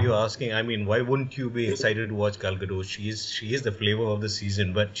 That's what you're asking. I mean, why wouldn't you be excited to watch Gal Gadot? She is the flavor of the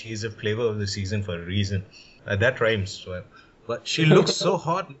season, but she is the flavor of the season for a reason. That rhymes. But she looks so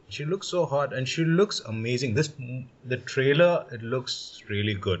hot. She looks so hot, and she looks amazing. The trailer, it looks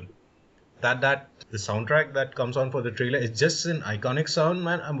really good. The soundtrack that comes on for the trailer is just an iconic sound,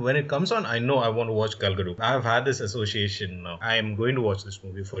 man. When it comes on, I know I want to watch Gal Gadot. I've had this association now. I am going to watch this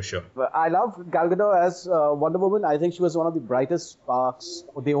movie for sure. I love Gal Gadot as Wonder Woman. I think she was one of the brightest sparks,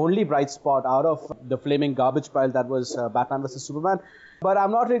 the only bright spot out of the flaming garbage pile that was Batman vs Superman. But I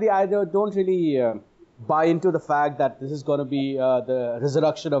don't really buy into the fact that this is going to be the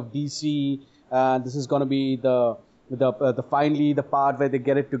resurrection of DC, and this is going to be the the finally the part where they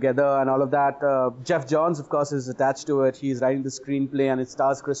get it together and all of that. Jeff Johns, of course, is attached to it. He's writing the screenplay, and it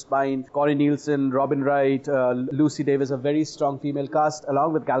stars Chris Pine, Corey Nielsen, Robin Wright, Lucy Davis, a very strong female cast,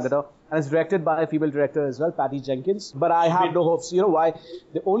 along with Gal Gadot. And it's directed by a female director as well, Patty Jenkins. But I have no hopes. You know why?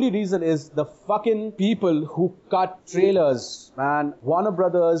 The only reason is the fucking people who cut trailers, man. Warner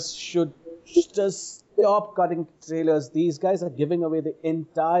Brothers should just stop cutting trailers. These guys are giving away the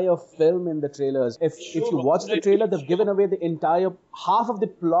entire film in the trailers. If you watch the trailer, they've given away the entire half of the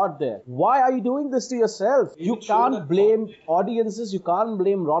plot there. Why are you doing this to yourself? You can't blame audiences. You can't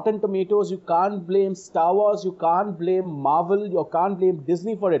blame Rotten Tomatoes. You can't blame Star Wars. You can't blame Marvel. You can't blame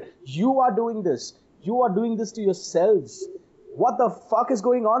Disney for it. You are doing this. You are doing this to yourselves. What the fuck is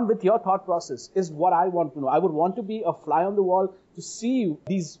going on with your thought process is what I want to know. I would want to be a fly on the wall to see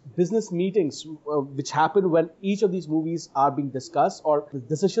these business meetings which happen when each of these movies are being discussed or the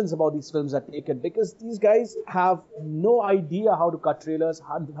decisions about these films are taken, because these guys have no idea how to cut trailers,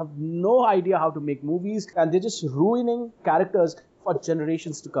 have no idea how to make movies, and they're just ruining characters for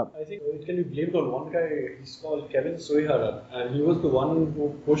generations to come. I think it can be blamed on one guy. He's called Kevin Soihara, and he was the one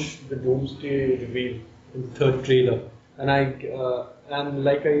who pushed the Doomsday reveal in the third trailer. And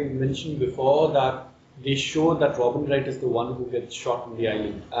like I mentioned before, that they show that Robin Wright is the one who gets shot on the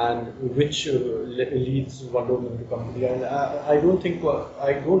island, and which leads Wonder Woman to come to the island. I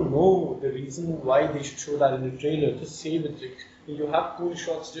don't know the reason why they should show that in the trailer. Just save it. You have cool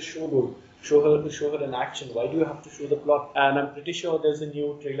shots, just show those. Show her in action. Why do you have to show the plot? And I'm pretty sure there's a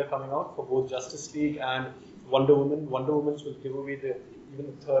new trailer coming out for both Justice League and Wonder Woman. Wonder Woman's will give away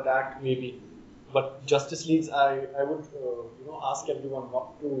even the third act maybe. But Justice League's, I would ask everyone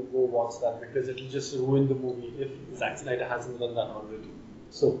not to go watch that, because it'll just ruin the movie if Zack Snyder hasn't done that already.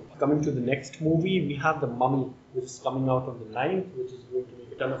 So, coming to the next movie, we have The Mummy, which is coming out on the 9th, which is going to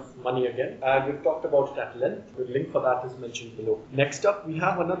make a ton of money again. And we've talked about it at length. The link for that is mentioned below. Next up, we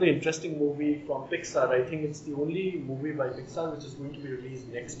have another interesting movie from Pixar. I think it's the only movie by Pixar which is going to be released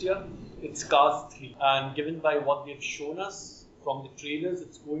next year. It's Cars 3. And given by what they've shown us from the trailers,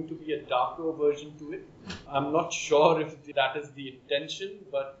 it's going to be a darker version to it. I'm not sure if that is the intention,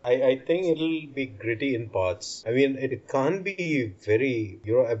 but I think it'll be gritty in parts. I mean, it can't be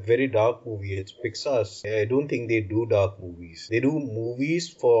a very dark movie. It's Pixar's. I don't think they do dark movies. They do movies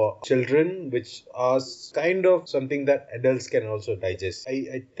for children, which are kind of something that adults can also digest.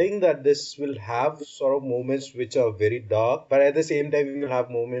 I think that this will have sort of moments which are very dark, but at the same time, we will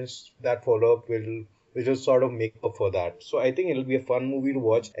have moments that follow up which will sort of make up for that. So I think it'll be a fun movie to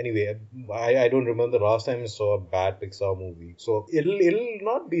watch. Anyway, I don't remember the last time I saw a bad Pixar movie. So it'll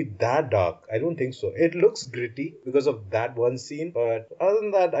not be that dark. I don't think so. It looks gritty because of that one scene, but other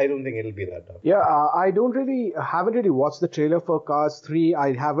than that, I don't think it'll be that dark. Yeah, I haven't really watched the trailer for Cars 3.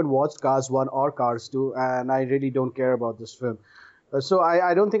 I haven't watched Cars 1 or Cars 2, and I really don't care about this film. So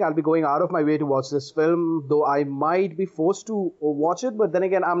I don't think I'll be going out of my way to watch this film, though I might be forced to watch it. But then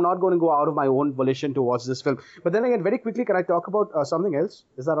again, I'm not going to go out of my own volition to watch this film. But then again, very quickly, can I talk about something else?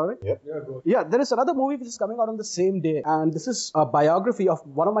 Is that all right? Yeah. go. Yeah, there is another movie which is coming out on the same day. And this is a biography of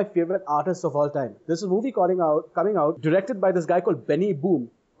one of my favorite artists of all time. This is a movie coming out, directed by this guy called Benny Boom,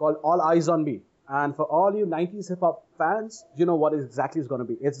 called All Eyez on Me. And for all you 90s hip-hop fans, you know what exactly is going to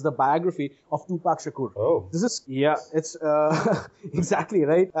be. It's the biography of Tupac Shakur. Oh. It's exactly,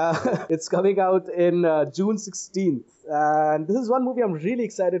 right? It's coming out in June 16th. And this is one movie I'm really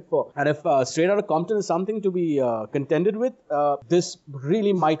excited for. And if Straight Outta Compton is something to be contended with, this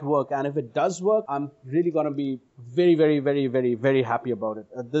really might work. And if it does work, I'm really going to be very, very, very, very, very happy about it.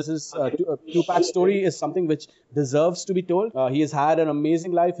 Tupac's story is something which deserves to be told. He has had an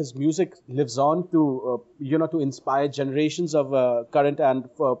amazing life. His music lives on to inspire generations of current and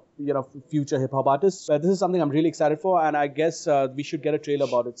future hip hop artists. This is something I'm really excited for, and I guess we should get a trailer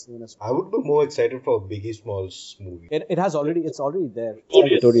about it soon as well. I would be more excited for Biggie Smalls movie. It's already there.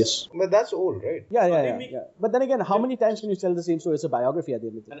 Notorious. But that's old, right? Yeah. But then again, how many times can you tell the same story? It's a biography at the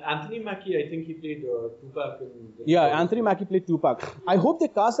end of the day. And Anthony Mackie, I think he played Tupac in Anthony Mackie played Tupac. I hope they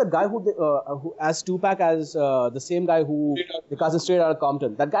cast that guy who as Tupac as the same guy who they cast Straight Outta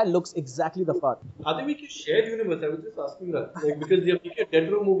Compton. That guy looks exactly the part. Are they making shared universe? I was just asking that. Because they are making a Death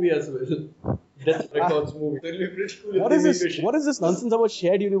Row movie as well. Death Records movie. So it'll be pretty cool. What is this nonsense about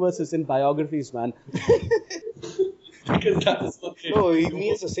shared universes in biographies, man? because that is what they No, he do.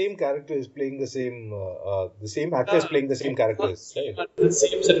 means the same character is playing the same actor is playing the same characters, right? The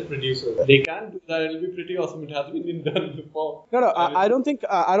same set of producers. They can do that. It'll be pretty awesome. It hasn't been done before. No, I don't think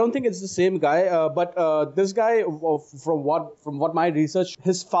it's the same guy. But this guy, from what my research,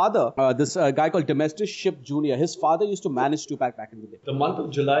 his father, this guy called Domestic Ship Jr. His father used to manage Tupac back in the day. The month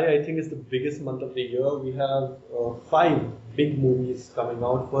of July, I think, is the biggest month of the year. We have 5 big movies coming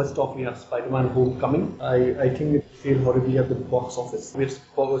out. First off, we have Spider-Man: Homecoming. I think it failed horribly at the box office. We've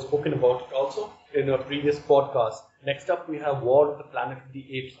spoken about it also in a previous podcast. Next up, we have War of the Planet of the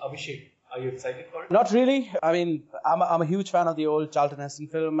Apes. Abhishek, are you excited for it? Not really. I mean, I'm a huge fan of the old Charlton Heston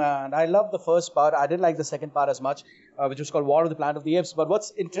film, and I love the first part. I didn't like the second part as much, which was called War of the Planet of the Apes. But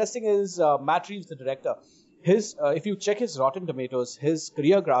what's interesting is Matt Reeves, the director. If you check his Rotten Tomatoes, his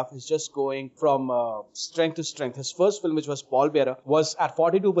career graph is just going from strength to strength. His first film, which was Pallbearer, was at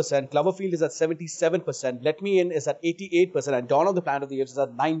 42%. Cloverfield is at 77%. Let Me In is at 88%. And Dawn of the Planet of the Apes is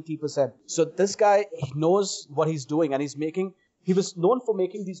at 90%. So this guy, he knows what he's doing, and he was known for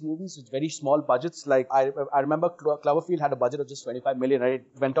making these movies with very small budgets. Like I remember Cloverfield had a budget of just 25 million. Right?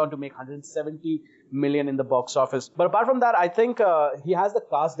 It went on to make 170 million in the box office. But apart from that, I think he has the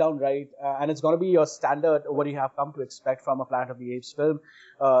cast down right, and it's going to be your standard what you have come to expect from a Planet of the Apes film.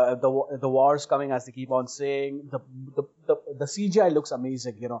 The wars coming, as they keep on saying. The CGI looks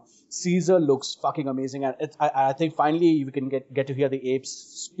amazing. Caesar looks fucking amazing, and I think finally we can get to hear the apes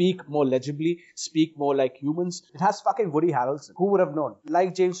speak more legibly, speak more like humans. It has fucking Woody Harrelson. Who would have known?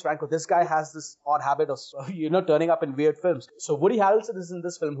 Like James Franco, this guy has this odd habit of turning up in weird films. So Woody Harrelson is in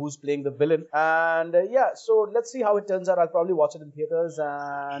this film, who's playing the villain, and so let's see how it turns out. I'll probably watch it in theaters,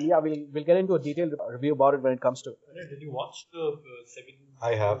 and we'll get into a detailed review about it when it comes to it. Did you watch the second?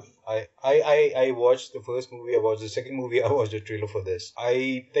 I have. I watched the first movie. I watched the second movie. I watched the trailer for this.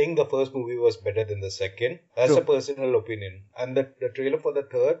 I think the first movie was better than the second. That's a personal opinion. And the trailer for the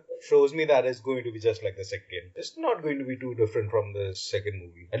third shows me that it's going to be just like the second. It's not going to be too different from the second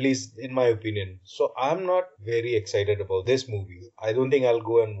movie, at least in my opinion. So I'm not very excited about this movie. I don't think I'll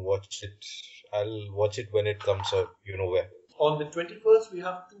go and watch it. I'll watch it when it comes out, where. On the 21st, we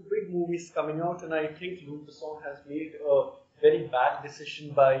have 2 big movies coming out, and I think Luc Besson has made a very bad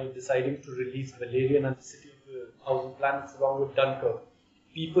decision by deciding to release Valerian and the City of the Thousand Planets along with Dunkirk.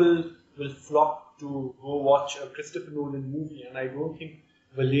 People will flock to go watch a Christopher Nolan movie, and I don't think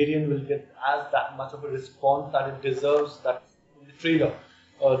Valerian will get that much of a response that it deserves. That in the trailer.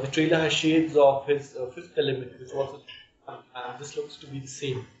 The trailer has shades of his Fifth Element, which was and this looks to be the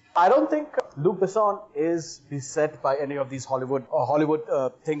same. I don't think Luc Besson is beset by any of these Hollywood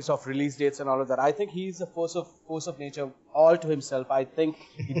things of release dates and all of that. I think he's a force of nature all to himself. I think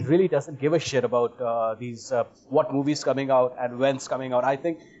he really doesn't give a shit about these what movies coming out and when's coming out. I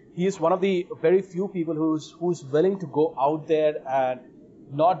think he is one of the very few people who's willing to go out there and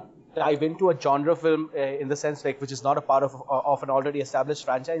not dive into a genre film in the sense which is not a part of an already established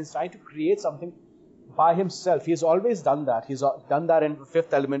franchise. He's trying to create something by himself. He's always done that. He's done that in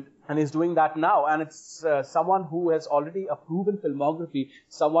Fifth Element, and he's doing that now. And it's someone who has already a proven filmography,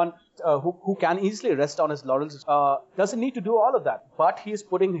 someone who can easily rest on his laurels, doesn't need to do all of that. But he's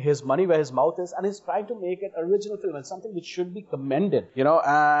putting his money where his mouth is, and he's trying to make an original film, and something which should be commended,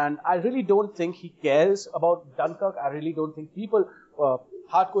 And I really don't think he cares about Dunkirk. I really don't think people...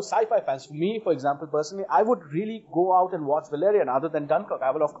 hardcore sci-fi fans. For me, for example, personally, I would really go out and watch Valerian other than Dunkirk.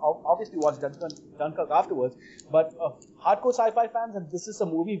 I will obviously watch Dunkirk afterwards. But hardcore sci-fi fans, and this is a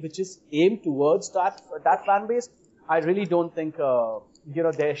movie which is aimed towards that fan base, I really don't think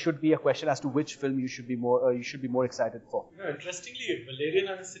there should be a question as to which film you should be more excited for. Interestingly, Valerian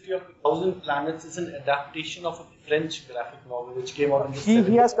and the City of the Thousand Planets is an adaptation of a French graphic novel which came out in the 70s.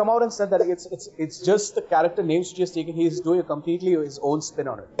 He has come out and said that it's just the character names just taken. He's doing a completely his own spin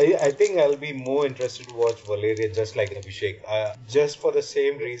on it. I think I'll be more interested to watch Valerian just like Abhishek. Just for the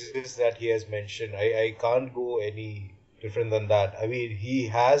same reasons that he has mentioned. I can't go any different than that. I mean,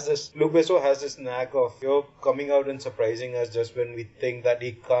 Luc Besson has this knack of coming out and surprising us just when we think that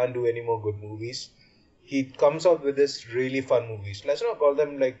he can't do any more good movies. He comes out with this really fun movies. Let's not call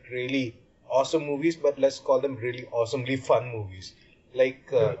them like really awesome movies, but let's call them really awesomely fun movies.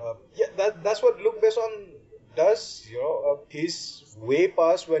 That's what Luc Besson does. He's way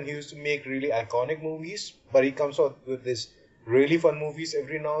past when he used to make really iconic movies, but he comes out with this really fun movies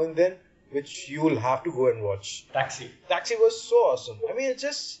every now and then, which you will have to go and watch. Taxi was so awesome. I mean,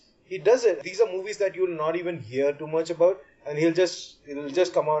 he does it. These are movies that you'll not even hear too much about, and it'll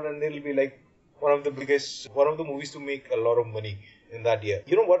just come out and it'll be like one of the movies to make a lot of money in that year.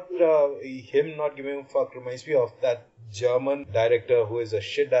 You know what? Him not giving a fuck reminds me of that German director who is a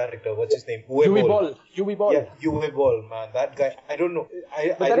shit director. What's his name? Uwe Boll. Yeah, Uwe Boll, man. That guy, I don't know.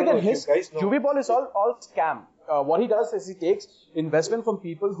 But I then don't know again, if you guys know. Uwe Boll is all scam. What he does is he takes investment from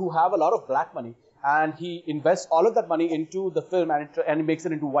people who have a lot of black money, and he invests all of that money into the film, and he makes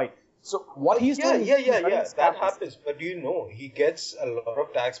it into white. So what he's doing? Yeah. That happens. But do you know he gets a lot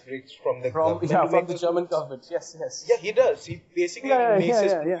of tax breaks from the government? From the German government. Yes. Yeah, he does. He basically makes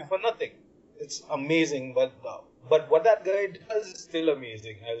his movie for nothing. It's amazing, but what that guy does is still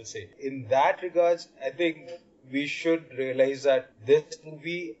amazing, I will say. In that regards, I think we should realize that this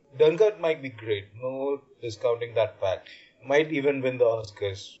movie, Dunkirk might be great, no discounting that fact. Might even win the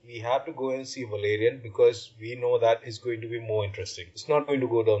Oscars. We have to go and see Valerian because we know that is going to be more interesting. It's not going to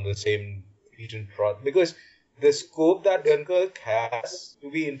go down the same beaten trot because the scope that Dunkirk has to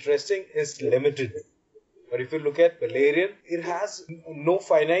be interesting is limited. But if you look at Valerian, it has no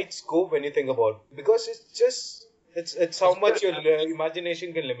finite scope when you think about it. Because it's how much your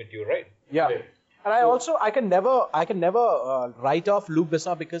imagination can limit you, right? Yeah. Right. And I can never write off Luc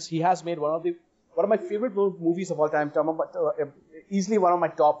Besson because he has made one of my favorite movies of all time. Easily one of my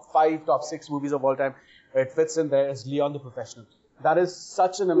top 5, top 6 movies of all time. It fits in there as Leon the Professional. That is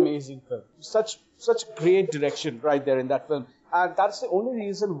such an amazing film. Such great direction right there in that film. And that's the only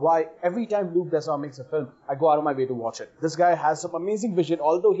reason why every time Luc Besson makes a film, I go out of my way to watch it. This guy has some amazing vision,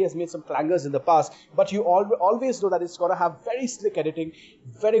 although he has made some clangers in the past. But you always know that it's going to have very slick editing,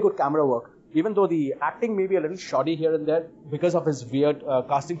 very good camera work. Even though the acting may be a little shoddy here and there because of his weird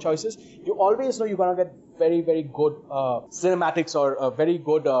casting choices, you always know you're going to get very, very good cinematics or very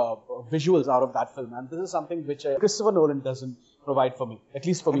good visuals out of that film. And this is something which Christopher Nolan doesn't provide for me, at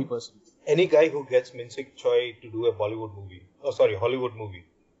least for me personally. Any guy who gets Minsik Choi to do a Hollywood movie,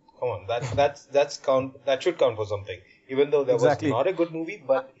 come on, that should count for something. Even though that was not a good movie,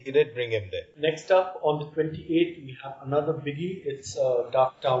 but he did bring him there. Next up, on the 28th, we have another biggie. It's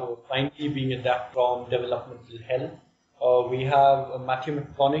Dark Tower, finally being adapted from Developmental Hell. We have Matthew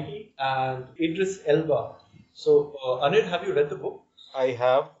McConaughey and Idris Elba. So, Anir, have you read the book? I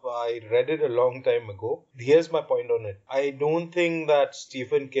have. I read it a long time ago. Here's my point on it. I don't think that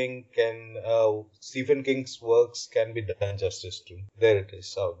Stephen King's works can be done justice to. There it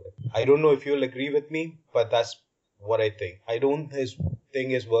is out there. I don't know if you'll agree with me, but that's what I think. I don't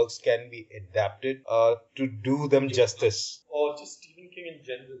think his works can be adapted to do them justice. Or just Stephen King in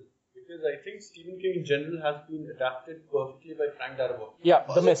general. Because I think Stephen King in general has been adapted perfectly by Frank Darabont. Yeah,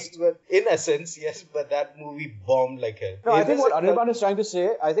 The Mist. In a sense, yes, but that movie bombed like hell. No, I think what Anirban is trying to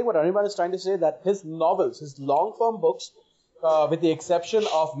say, that his novels, his long-form books, with the exception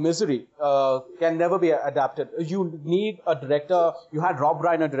of Misery, can never be adapted. You need a director. You had Rob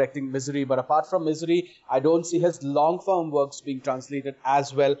Reiner directing Misery, but apart from Misery, I don't see his long-form works being translated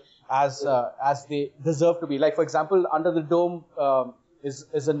as well as they deserve to be. Like, for example, Under the Dome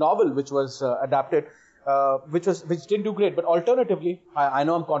is a novel which was adapted, which didn't do great. But alternatively, I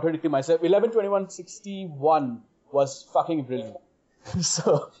know I'm contradicting myself. 11/21/61 was fucking brilliant.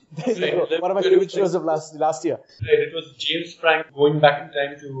 So, one of my favorite shows of last year. Right, it was James Franco going back in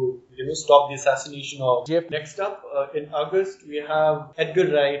time to stop the assassination of JF. Next up, in August, we have Edgar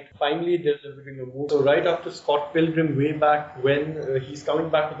Wright finally delivering a movie. So right after Scott Pilgrim way back when, he's coming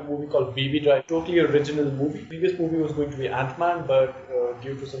back with a movie called Baby Driver. Totally original movie. The previous movie was going to be Ant-Man, but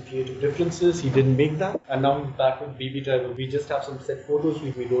due to some creative differences, he didn't make that. And now he's back with Baby Driver. We just have some set photos.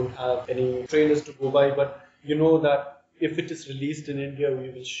 We don't have any trailers to go by, but you know that if it is released in India, we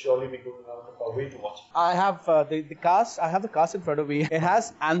will surely be going out of our way to watch it. I have the cast. I have the cast in front of me. It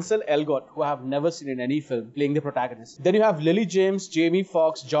has Ansel Elgort, who I have never seen in any film, playing the protagonist. Then you have Lily James, Jamie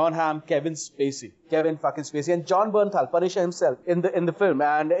Foxx, John Hamm, Kevin fucking Spacey, and John Bernthal, Punisher himself, in the film.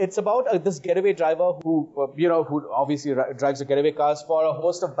 And it's about this getaway driver who obviously drives a getaway cars for a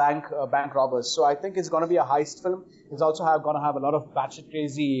host of bank robbers. So I think it's going to be a heist film. It's also going to have a lot of batshit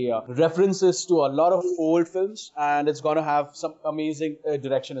crazy references to a lot of old films, and it's going to have some amazing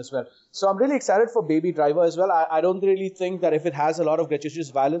direction as well. So I'm really excited for Baby Driver as well. I don't really think that if it has a lot of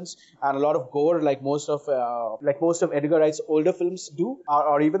gratuitous violence and a lot of gore, like most of Edgar Wright's older films do,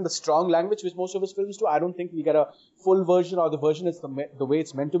 or even the strong language which most of his films do, I don't think we get a full version, or the version is the way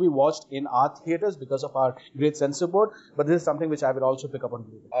it's meant to be watched in our theaters because of our great censor board. But this is something which I will also pick up on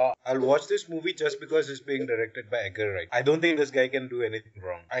Blu-ray. I'll watch this movie just because it's being directed by Edgar Wright. I don't think this guy can do anything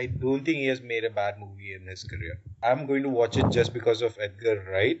wrong. I don't think he has made a bad movie in his career. I'm going to watch it just because of Edgar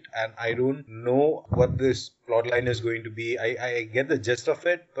Wright, and I don't know what this plotline is going to be. I get the gist of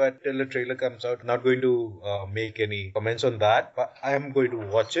it, but till the trailer comes out, I'm not going to make any comments on that. But I am going to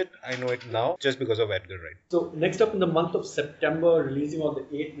watch it. I know it now just because of Edgar Wright. So next up up in the month of September, releasing on the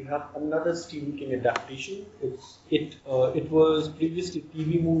 8th, we have another Stephen King adaptation. It was previously a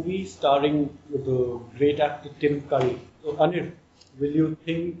TV movie starring the great actor Tim Curry. So Anir, will you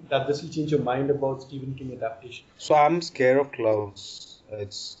think that this will change your mind about Stephen King adaptation? So I'm scared of clowns.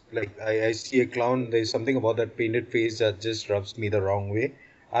 It's like I see a clown, there's something about that painted face that just rubs me the wrong way.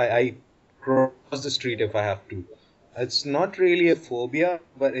 I cross the street if I have to. It's not really a phobia,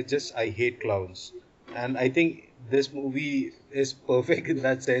 but it just I hate clowns. And I think this movie is perfect in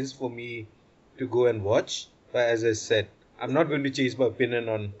that sense for me to go and watch. But as I said, I'm not going to change my opinion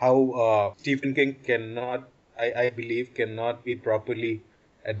on how Stephen King I believe, cannot be properly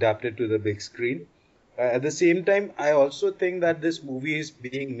adapted to the big screen. At the same time, I also think that this movie is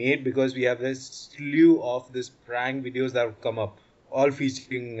being made because we have this slew of this prank videos that have come up, all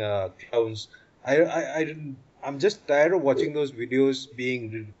featuring clowns. I'm just tired of watching those videos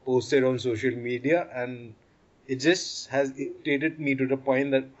being posted on social media, and it just has irritated me to the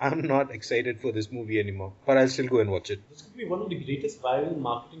point that I'm not excited for this movie anymore. But I'll still go and watch it. This could be one of the greatest viral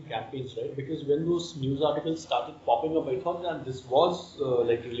marketing campaigns, right? Because when those news articles started popping up, I thought that this was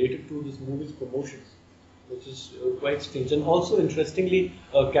related to this movie's promotions, which is quite strange. And also, interestingly,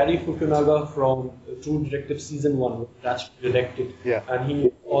 Cary Fukunaga from True Detective Season 1 was actually directed. Yeah. And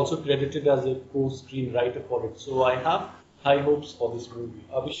he also credited as a co-screenwriter for it. So I have high hopes for this movie.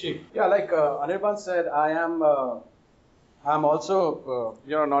 Abhishek? Yeah, like Anirban said, I'm also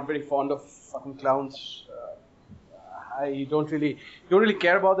not very fond of fucking clowns. I don't really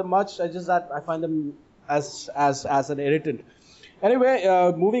care about them much. I just that I find them as an irritant. Anyway,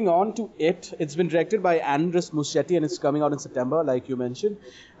 moving on to it. It's been directed by Andres Muschietti and it's coming out in September, like you mentioned.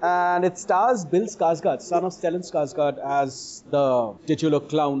 And it stars Bill Skarsgård, son of Stellan Skarsgård, as the titular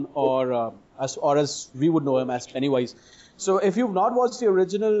clown, or as we would know him as Pennywise. So if you've not watched the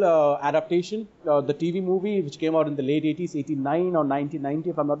original adaptation, the TV movie, which came out in the late 80s, 89 or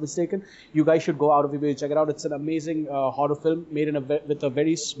 1990, if I'm not mistaken, you guys should go out of your way to check it out. It's an amazing horror film made with a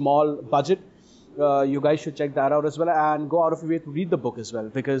very small budget. You guys should check that out as well, and go out of your way to read the book as well,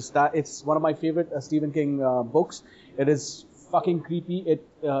 because it's one of my favorite Stephen King books. It is fucking creepy.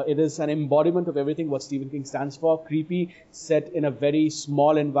 It is an embodiment of everything what Stephen King stands for. Creepy, set in a very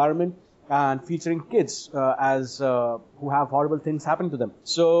small environment, and featuring kids who have horrible things happen to them.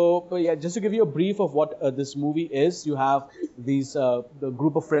 So yeah, just to give you a brief of what this movie is, you have the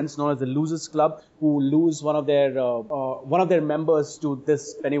group of friends known as the Losers Club, who lose one of their members to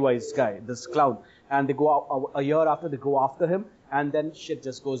this Pennywise guy, this clown, and they go a year after, they go after him, and then shit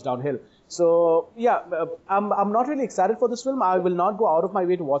just goes downhill. So yeah, I'm not really excited for this film. I will not go out of my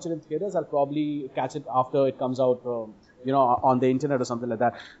way to watch it in theaters. I'll probably catch it after it comes out, on the internet or something like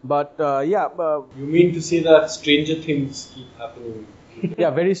that. But you mean to say that stranger things keep happening? Yeah,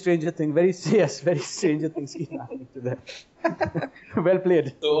 very stranger things keep happening to them. Well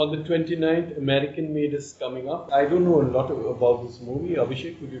played. So on the 29th, American Made is coming up. I don't know a lot about this movie.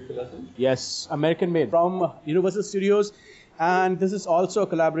 Abhishek, could you fill us in? Yes, American Made from Universal Studios. And this is also a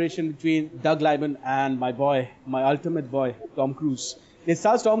collaboration between Doug Liman and my ultimate boy, Tom Cruise. It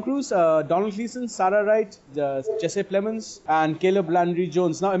stars Tom Cruise, Donald Gleason, Sarah Wright, Jesse Plemons, and Caleb Landry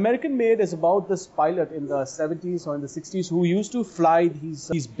Jones. Now, American Made is about this pilot in the 70s or in the 60s who used to fly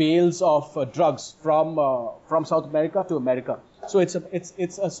these bales of drugs from South America to America. So it's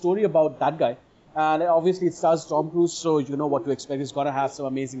a story about that guy. And obviously it stars Tom Cruise, so you know what to expect. It's going to have some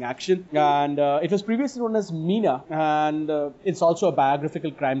amazing action. And it was previously known as Mina, and it's also a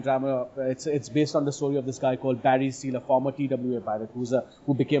biographical crime drama. It's based on the story of this guy called Barry Seal, a former TWA pilot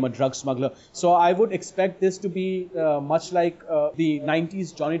who became a drug smuggler. So I would expect this to be much like the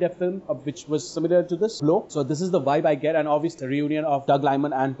 90s Johnny Depp film, which was similar to this, Blow. So this is the vibe I get, and obviously the reunion of Doug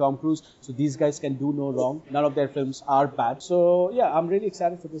Liman and Tom Cruise. So these guys can do no wrong. None of their films are bad. So yeah, I'm really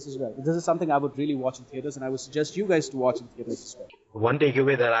excited for this as well. This is something I would really watch in theaters, and I would suggest you guys to watch in theaters as well. One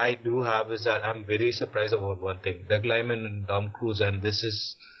takeaway that I do have is that I'm very surprised about one thing. Doug Liman and Tom Cruise, and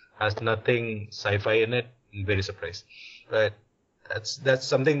has nothing sci-fi in it. I'm very surprised. But that's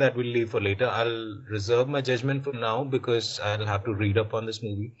something that we'll leave for later. I'll reserve my judgment for now because I'll have to read up on this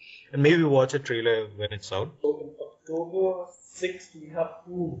movie and maybe watch a trailer when it's out. So in October 6th, we have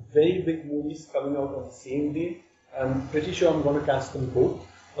two very big movies coming out on the same day. I'm pretty sure I'm going to cast them both.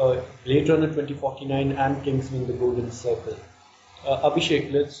 Blade Runner 2049 and Kingsman: The Golden Circle.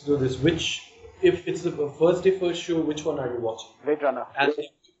 Abhishek, let's do this. If it's the first day first show, which one are you watching? Blade Runner.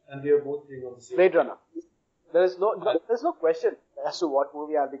 And they are both playing on the same. Blade Runner. There's no question as to what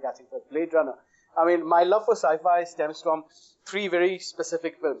movie I'll be catching first. Blade Runner. I mean, my love for sci-fi stems from three very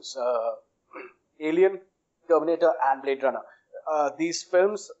specific films: Alien, Terminator, and Blade Runner. These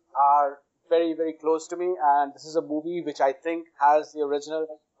films are very, very close to me, and this is a movie which I think has the original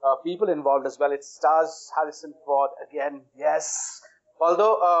people involved as well. It stars Harrison Ford again, yes.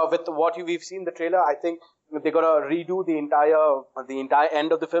 Although with what we've seen the trailer, I think they're gonna redo the entire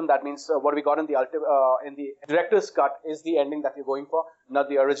end of the film. That means what we got in the director's cut is the ending that we're going for, not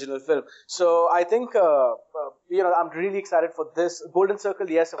the original film. So I think I'm really excited for this. Golden Circle,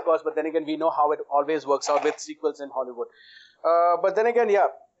 yes, of course, but then again we know how it always works out with sequels in Hollywood. But then again, yeah,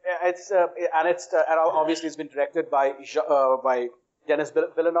 it's obviously it's been directed by Denis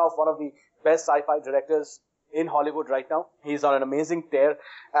Villeneuve, one of the best sci-fi directors in Hollywood right now. He's on an amazing tear,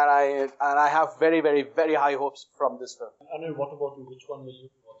 and I have very, very, very high hopes from this film. Anir, what about you? Which one will you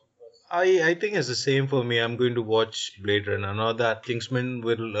be watching first? I think it's the same for me. I'm going to watch Blade Runner. Now that Kingsman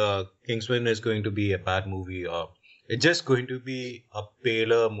is going to be a bad movie. It's just going to be a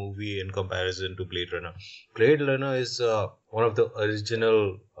paler movie in comparison to Blade Runner. Blade Runner is one of the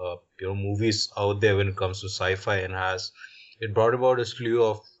original movies out there when it comes to sci-fi, and it brought about a slew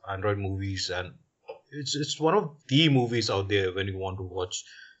of android movies, and it's one of the movies out there when you want to watch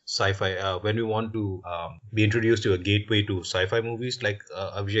sci-fi, when you want to be introduced to a gateway to sci-fi movies, like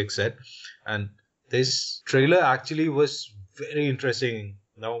Abhishek said. And this trailer actually was very interesting.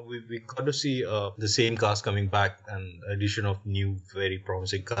 Now we got to see the same cast coming back, and addition of new very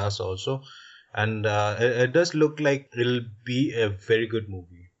promising cast also. And it does look like it'll be a very good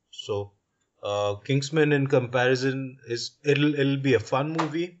movie. So Kingsman in comparison it'll be a fun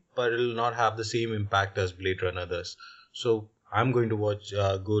movie, but it'll not have the same impact as Blade Runner does. So I'm going to go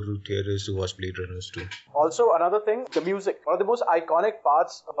to theaters to watch Blade Runners too. Also, another thing, the music. One of the most iconic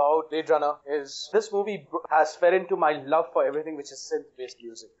parts about Blade Runner is this movie has fed into my love for everything which is synth-based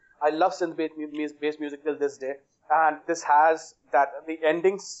music. I love synth-based music till this day. And this has the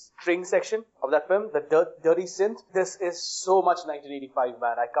ending string section of that film, the dirty synth. This is so much 1985,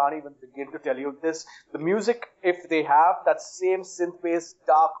 man. I can't even begin to tell you this. The music, if they have that same synth-based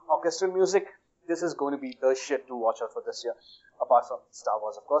dark orchestral music, this is going to be the shit to watch out for this year. Apart from Star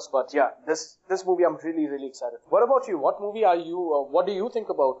Wars, of course. But yeah, this movie I'm really, really excited. What about you? What movie are you? What do you think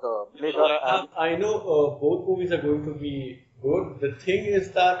about Blade Runner? I know both movies are going to be good. The thing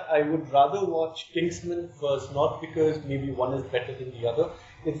is that I would rather watch Kingsman first, not because maybe one is better than the other.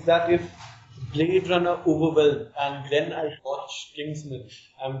 It's that if Blade Runner overwhelmed and then I watch Kingsman,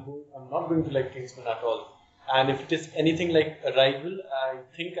 I'm not going to like Kingsman at all. And if it is anything like Arrival, I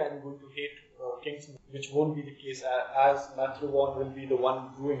think I'm going to hate Kingsman, which won't be the case, as Matthew Vaughn will be the one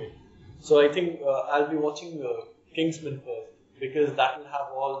doing it. So I think I'll be watching Kingsman first, because that will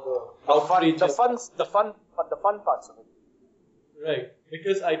have all the fun parts of it. Right,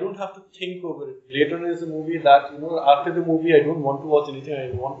 because I don't have to think over it. Blade Runner is a movie that, after the movie I don't want to watch anything.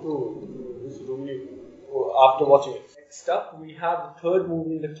 I want to just really after watching it. Next up, we have the third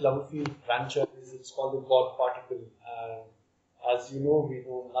movie in the Cloverfield franchise. It's called The God Particle. As you know, we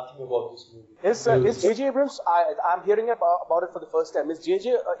know nothing about this movie. Is J.J. Abrams, I'm hearing about it for the first time, is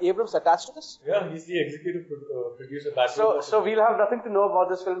J.J. Abrams attached to this? Yeah, he's the executive producer. So we'll have nothing to know about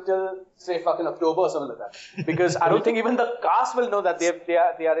this film till, say, fucking October or something like that. Because I don't think even the cast will know that they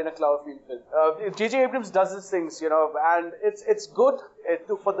are in a Cloverfield film. J.J. Abrams does these things, and it's good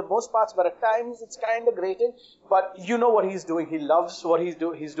for the most parts, but at times it's kind of grating. But you know what he's doing. He loves what he's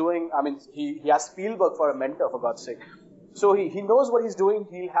doing. I mean, he has Spielberg for a mentor, for God's sake. So he knows what he's doing.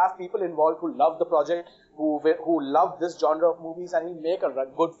 He'll have people involved who love the project, who love this genre of movies, and he'll make a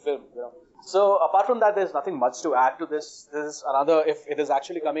good film. So apart from that, there's nothing much to add to this. This is another, if it is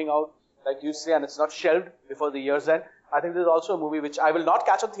actually coming out, like you say, and it's not shelved before the year's end. I think there's also a movie which I will not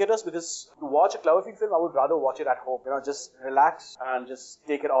catch on theaters, because to watch a Cloverfield film, I would rather watch it at home. Just relax and just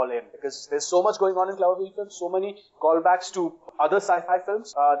take it all in, because there's so much going on in Cloverfield films, so many callbacks to other sci-fi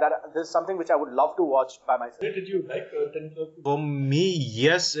films, that there's something which I would love to watch by myself. Did you like 10 Cloverfield? For me,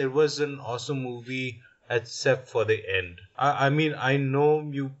 yes, it was an awesome movie, except for the end. I mean, I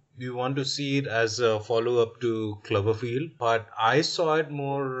know you want to see it as a follow-up to Cloverfield, but I saw it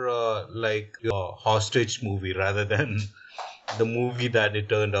more like a hostage movie rather than the movie that it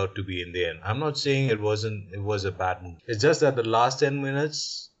turned out to be in the end. I'm not saying it was a bad movie. It's just that the last 10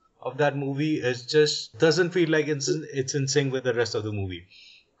 minutes of that movie, it just doesn't feel like it's in sync with the rest of the movie.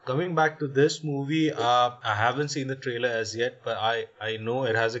 Coming back to this movie, I haven't seen the trailer as yet, but I know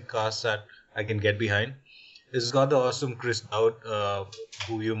it has a cast that I can get behind. It's got the awesome Chris Dowd,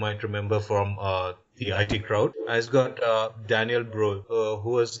 who you might remember from the IT Crowd. And it's got Daniel Brühl, who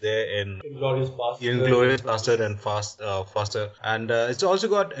was there in Inglourious Bastard and Faster. And it's also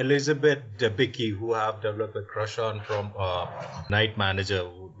got Elizabeth Debicki, who I have developed a crush on from Night Manager,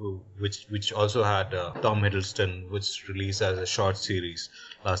 which also had Tom Hiddleston, which released as a short series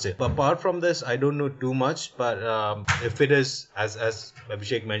last year. But apart from this, I don't know too much. But if it is as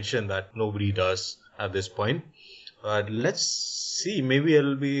Abhishek mentioned, that nobody does at this point, let's see. Maybe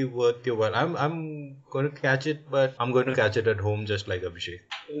it'll be worth your while. I'm going to catch it, but I'm going to catch it at home, just like Abhishek.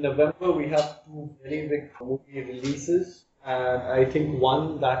 In November, we have two very big movie releases. And I think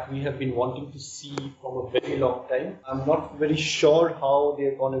one that we have been wanting to see from a very long time. I'm not very sure how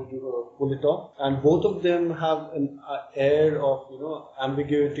they're going to pull it off. And both of them have an air of,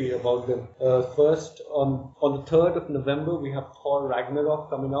 ambiguity about them. First, on the 3rd of November, we have Thor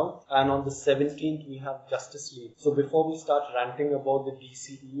Ragnarok coming out. And on the 17th, we have Justice League. So before we start ranting about the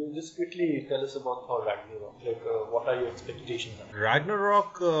DCEU, just quickly tell us about Thor Ragnarok. What are your expectations?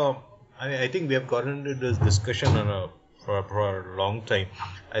 Ragnarok, I think we have gotten into this discussion for a long time.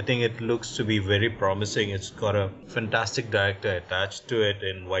 I think it looks to be very promising. It's got a fantastic director attached to it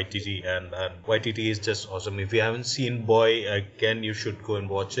in YTT, and YTT is just awesome. If you haven't seen Boy, again, you should go and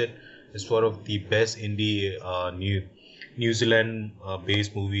watch it. It's one of the best indie New Zealand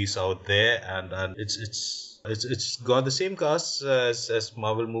based movies out there, and it's got the same cast as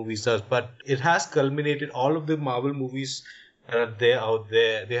Marvel movies does, but it has culminated all of the Marvel movies they're out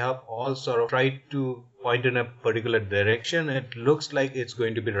there. They have all sort of tried to point in a particular direction. It looks like it's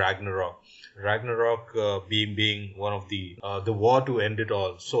going to be Ragnarok. Ragnarok being one of the war to end it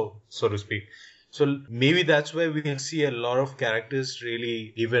all, so to speak. So maybe that's where we can see a lot of characters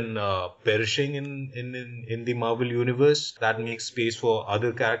really even perishing in the Marvel universe. That makes space for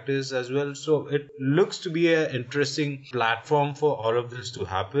other characters as well. So it looks to be an interesting platform for all of this to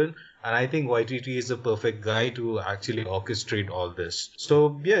happen. And I think YTT is the perfect guy to actually orchestrate all this.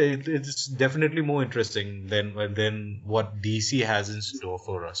 So yeah, it's definitely more interesting than what DC has in store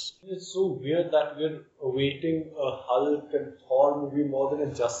for us. It's so weird that we're awaiting a Hulk and Thor movie more than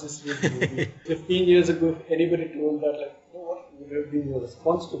a Justice League movie. 15 years ago, if anybody told that, what would have been your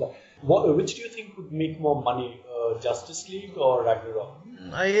response to that? Which do you think would make more money, Justice League or Ragnarok?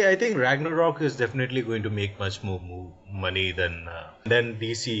 I think Ragnarok is definitely going to make much more money than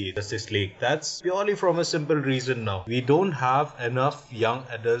DC Justice League. That's purely from a simple reason now. We don't have enough young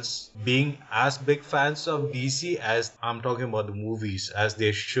adults being as big fans of DC as I'm talking about the movies as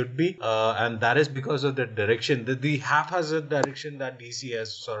they should be. And that is because of the direction, the haphazard direction that DC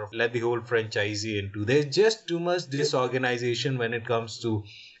has sort of led the whole franchise into. There's just too much disorganization when it comes to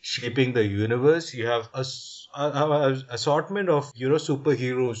shaping the universe. You have a assortment of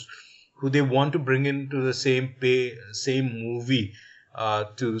superheroes who they want to bring into the same movie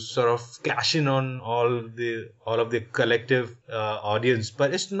to sort of cash in on all of the collective audience,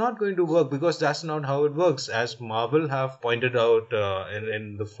 but it's not going to work because that's not how it works. As Marvel have pointed out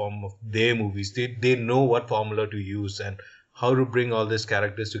in the form of their movies, they know what formula to use and how to bring all these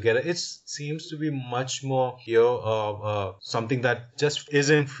characters together. It seems to be much more something that just is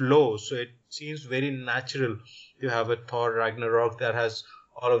in flow. So it seems very natural to have a Thor Ragnarok that has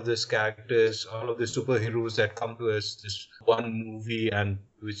all of these characters, all of the superheroes that come to us, this one movie, and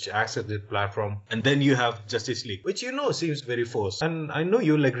which acts as the platform. And then you have Justice League, which seems very forced. And I know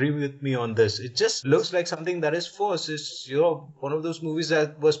you'll agree with me on this. It just looks like something that is forced. It's one of those movies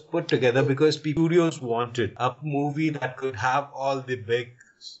that was put together because studios wanted a movie that could have all the big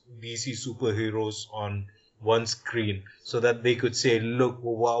DC superheroes on one screen so that they could say, look,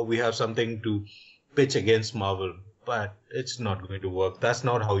 wow, we have something to pitch against Marvel. But it's not going to work. That's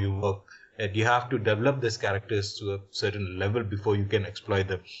not how you work. You have to develop these characters to a certain level before you can exploit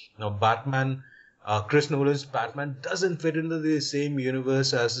them. Now, Batman, Chris Nolan's Batman doesn't fit into the same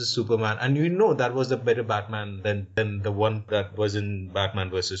universe as the Superman. And that was the better Batman than the one that was in Batman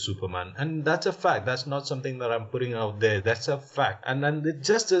vs. Superman. And that's a fact. That's not something that I'm putting out there. That's a fact. And it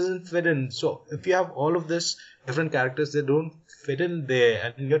just doesn't fit in. So if you have all of this different characters, they don't fit in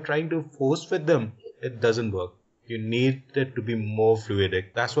there and you're trying to force fit them, it doesn't work. You need it to be more fluidic.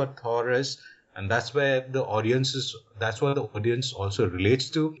 That's what Thor is, and that's where the audience also relates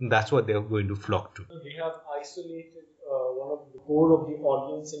to, and that's what they're going to flock to. We have isolated one of the core of the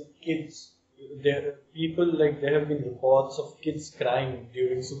audience in kids. There have been reports of kids crying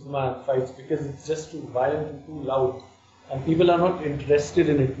during Superman fights because it's just too violent and too loud. And people are not interested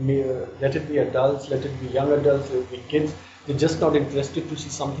in it. Let it be adults, let it be young adults, let it be kids. They're just not interested to see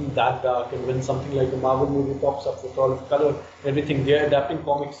something that dark. And when something like a Marvel movie pops up with all of color, everything, they're adapting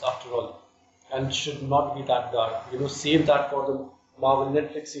comics after all. And should not be that dark. Save that for the Marvel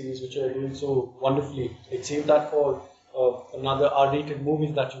Netflix series, which are doing so wonderfully. Save that for another R-rated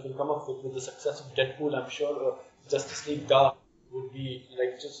movies that you can come up with the success of Deadpool. I'm sure Justice League Dark would be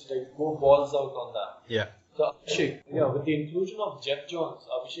just go balls out on that. Yeah. So So Abhishek, with the inclusion of Jeff Johns,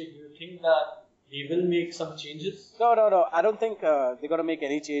 Abhishek, do you think that he will make some changes? No. I don't think they're going to make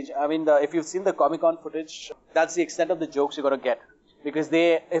any change. I mean, if you've seen the Comic-Con footage, that's the extent of the jokes you're going to get. Because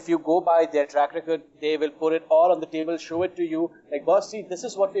if you go by their track record, they will put it all on the table, show it to you. Like, boss, see, this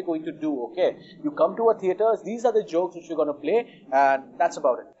is what we're going to do, okay? You come to a theater, these are the jokes which you're going to play, and that's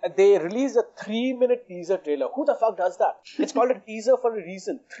about it. And they released a 3-minute teaser trailer. Who the fuck does that? It's called a teaser for a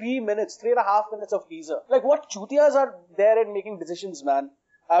reason. 3 minutes, 3.5 minutes of teaser. Like, what chutias are there in making decisions, man?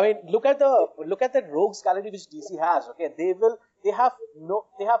 I mean, look at the rogues gallery which DC has, okay? They have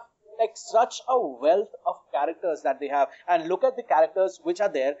like such a wealth of characters that they have, and look at the characters which are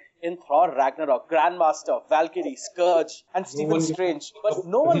there in Thor Ragnarok, Grandmaster, Valkyrie, Scourge, and Stephen Strange. But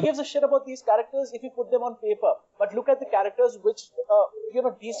no one gives a shit about these characters if you put them on paper. But look at the characters which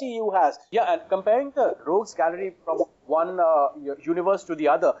DCU has. Yeah, and comparing the rogues gallery from one universe to the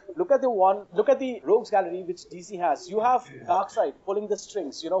other, look at the rogues gallery which DC has. You have Darkseid pulling the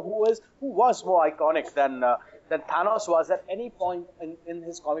strings. Who was more iconic than Thanos was at any point in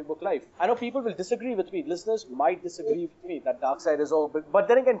his comic book life. I know people will disagree with me. Listeners might disagree with me that Darkseid is all big. But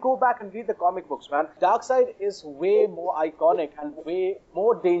then again, go back and read the comic books, man. Darkseid is way more iconic and way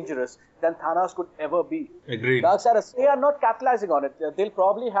more dangerous than Thanos could ever be. Agreed. Darkseid, they are not capitalizing on it. They'll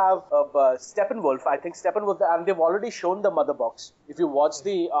probably have Steppenwolf. I think Steppenwolf, and they've already shown the mother box. If you watch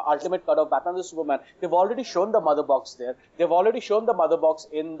the ultimate cut of Batman vs Superman, they've already shown the mother box there. They've already shown the mother box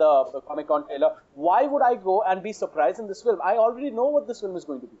in the Comic-Con trailer. Why would I go and be surprised in this film? I already know what this film is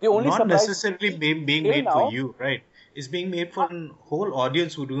going to be. The only not necessarily being made now, for you, right? It's being made for a whole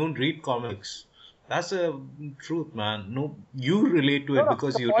audience who don't read comics. That's a truth, man. No, you relate to it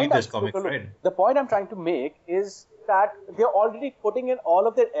because you read this comic, right? The point I'm trying to make is that they're already putting in all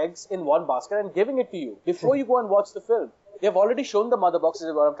of their eggs in one basket and giving it to you before you go and watch the film. They've already shown the mother boxes,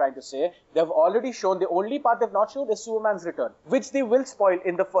 is what I'm trying to say. They've already shown, the only part they've not shown is Superman's return, which they will spoil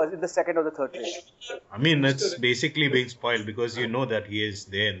in the second or the third trailer. I mean, it's basically being spoiled because you know that he is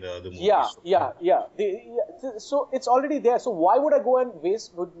there in the movie. Yeah. So it's already there. So why would I go and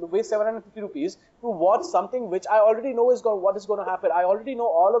waste 750 rupees to watch something which I already know what is going to happen? I already know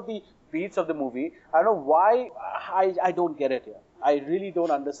all of the beats of the movie. I don't know why I don't get it here. I really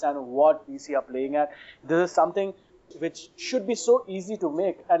don't understand what DC are playing at. This is something which should be so easy to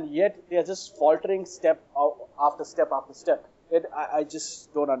make, and yet they are just faltering step after step after step. I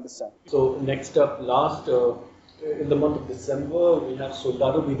just don't understand. So next up, in the month of December, we have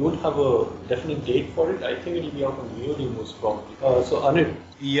Soldado. We don't have a definite date for it. I think it will be out on VOD most probably. So Anir.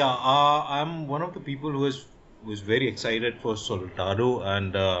 Yeah, I'm one of the people who was very excited for Soldado,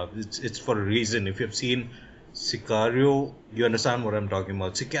 and it's for a reason. If you've seen Sicario, you understand what I'm talking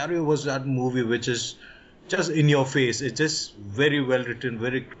about. Sicario was that movie which is just in your face. It's just very well written,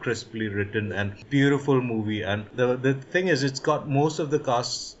 very crisply written, and beautiful movie. And the thing is, it's got most of the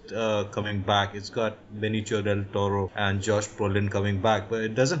cast coming back. It's got Benicio del Toro and Josh Brolin coming back, but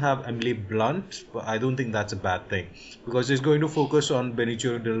it doesn't have Emily Blunt. But I don't think that's a bad thing because it's going to focus on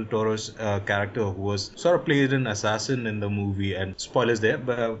Benicio del Toro's character, who was sort of played an assassin in the movie. And spoilers there,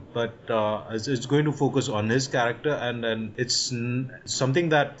 but it's going to focus on his character, and then it's something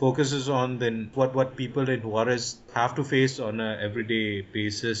that focuses on then what people in Juarez have to face on an everyday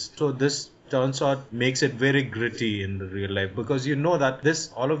basis. So this turns out makes it very gritty in the real life, because you know that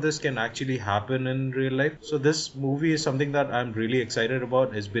all of this can actually happen in real life. So this movie is something that I'm really excited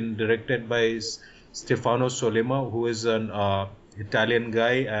about. It's been directed by Stefano Sollima, who is an Italian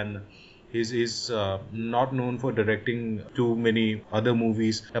guy, and he's not known for directing too many other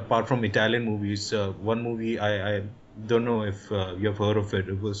movies apart from Italian movies. One movie I don't know if you've heard of it.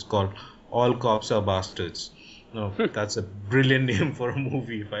 It was called All Cops Are Bastards. No, that's a brilliant name for a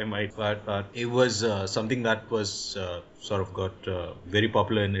movie, if I might. But it was something that was sort of got very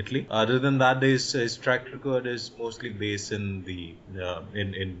popular in Italy. Other than that, his track record is mostly based in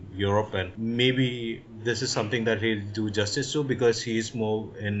in Europe, and maybe this is something that he'll do justice to because he's more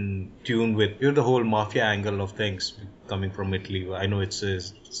in tune with the whole mafia angle of things coming from Italy. I know it's a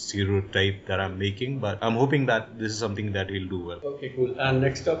stereotype that I'm making, but I'm hoping that this is something that he'll do well. Okay, cool. And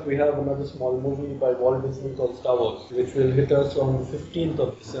next up, we have another small movie by Walt Disney called Star Wars, which will hit us on 15th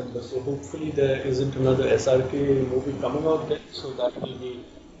of December. So hopefully there isn't another SRK movie coming out then. So that will be,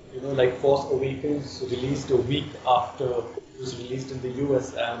 like Force Awakens, released a week after it was released in the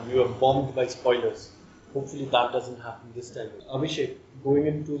US, and we were bombed by spoilers. Hopefully that doesn't happen this time. Abhishek, going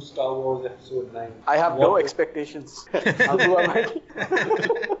into Star Wars Episode 9. I have no expectations.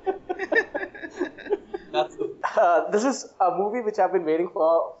 This is a movie which I've been waiting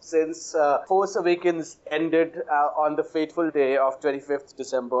for since Force Awakens ended on the fateful day of 25th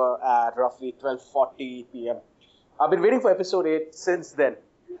December at roughly 12:40 p.m. I've been waiting for episode 8 since then.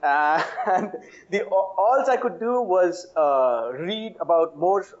 And all I could do was read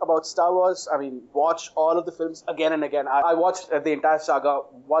more about Star Wars. I mean, watch all of the films again and again. I watched the entire saga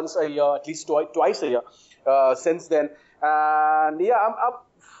once a year, at least twice a year since then. And yeah,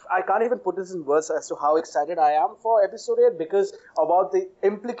 I can't even put this in words as to how excited I am for episode 8 because about the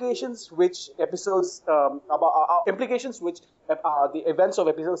implications which the events of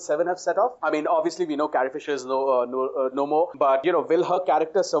episode 7 have set off. I mean, obviously we know Carrie Fisher is no more, but will her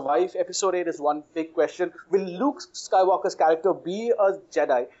character survive episode 8 is one big question. Will Luke Skywalker's character be a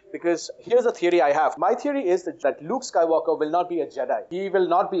Jedi? Because here's a theory I have. My theory is that Luke Skywalker will not be a Jedi. He will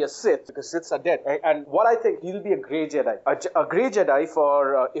not be a Sith because Siths are dead. And what I think, he'll be a Grey Jedi. A Grey Jedi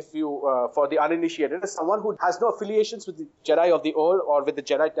for the uninitiated is someone who has no affiliations with the Jedi of the Old or with the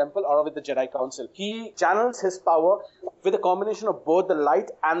Jedi Temple or with the Jedi Council. He channels his power with a combination of both the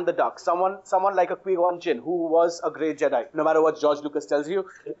light and the dark. Someone like a Qui-Gon Jinn who was a Grey Jedi. No matter what George Lucas tells you,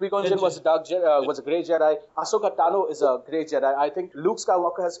 Qui-Gon Jinn was a Grey Jedi. Ahsoka Tano is a Grey Jedi. I think Luke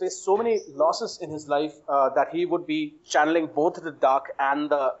Skywalker has faced so many losses in his life that he would be channeling both the dark and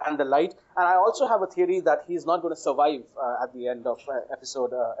the light. And I also have a theory that he's not going to survive at the end of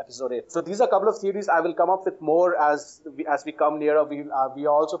episode 8. So these are a couple of theories. I will come up with more as we come nearer. We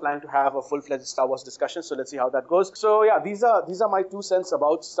are also planning to have a full-fledged Star Wars discussion. So let's see how that goes. So yeah, these are my 2 cents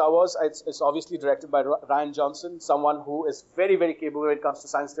about Star Wars. It's obviously directed by Rian Johnson, someone who is very, very capable when it comes to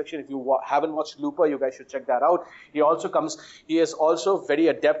science fiction. If you haven't watched Looper, you guys should check that out. He is also very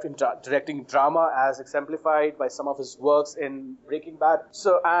adept in directing drama, as exemplified by some of his works in Breaking Bad.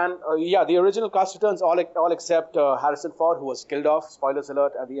 So the original cast returns all except Harrison Ford, who was killed off, spoilers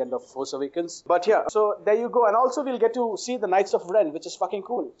alert, at the end of Force Awakens. But yeah, so there you go. And also we'll get to see the Knights of Ren, which is fucking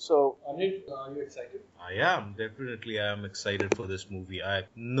cool. So Anir, are you excited? I am excited for this movie.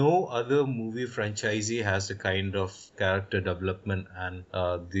 No other movie franchisee has the kind of character development and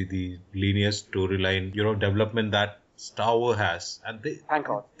the linear storyline, development that Star Wars has, and thank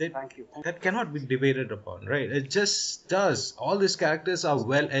God. Thank you. That cannot be debated upon, right? It just does. All these characters are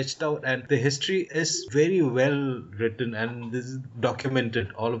well etched out, and the history is very well written, and this is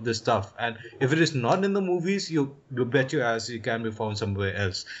documented. All of this stuff, and if it is not in the movies, you bet your ass it can be found somewhere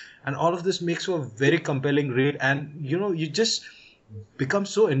else. And all of this makes for a very compelling read, and you just become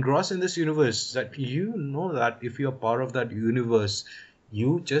so engrossed in this universe that that if you're part of that universe,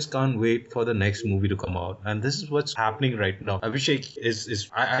 you just can't wait for the next movie to come out. And this is what's happening right now.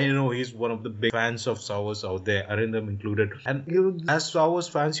 Abhishek I know he's one of the big fans of Star Wars out there, Arindam included. And as Star Wars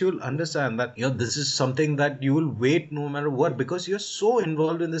fans, you'll understand that this is something that you will wait no matter what, because you're so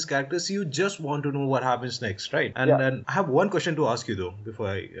involved in this characters, you just want to know what happens next, right? And I have one question to ask you though, before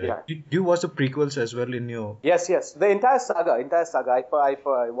I... Do you watch the prequels as well in your... Yes. The entire saga. I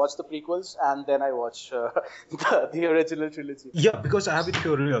watched the prequels and then I watched the original trilogy. Yeah, because I have a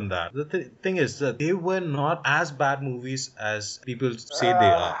theory on that. The thing is that they were not as bad movies as people say they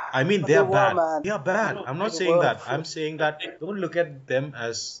are. I mean, they are bad. Man. They are bad. I'm not saying that. I'm saying that don't look at them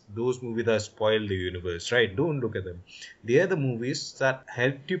as those movies that spoil the universe, right? Don't look at them. They are the movies that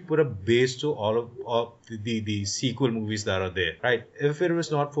helped you put a base to all of the sequel movies that are there, right? If it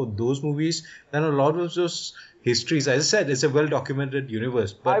was not for those movies, then a lot of those histories, as I said, it's a well-documented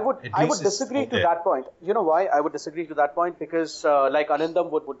universe. But I would disagree to that point. You know why I would disagree to that point? Because like Anindam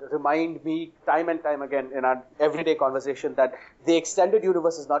would remind me time and time again in our everyday conversation that the extended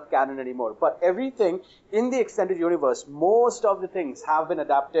universe is not canon anymore. But everything in the extended universe, most of the things have been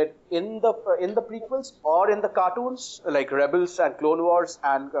adapted in the prequels or in the cartoons like Rebels and Clone Wars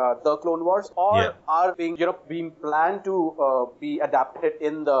and the Clone Wars, or are being planned to be adapted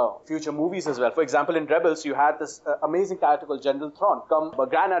in the future movies as well. For example, in Rebels, you had this amazing character called General Thrawn,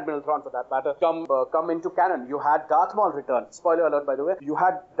 Grand Admiral Thrawn for that matter, come into canon. You had Darth Maul return. Spoiler alert, by the way. You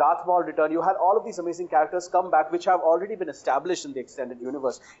had Darth Maul return. You had all of these amazing characters come back, which have already been established in the extended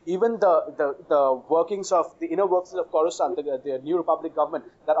universe. Even the workings of the inner workings of Coruscant, the New Republic government,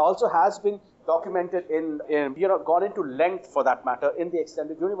 that also has been documented in gone into length for that matter in the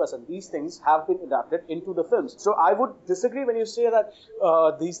extended universe, and these things have been adapted into the films. So I would disagree when you say that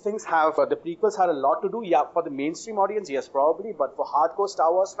these things have the prequels had a lot to do. Yeah, for the mainstream audience, yes, probably, but for hardcore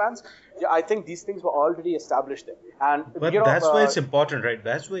Star Wars fans, I think these things were already established there. But that's why it's important, right?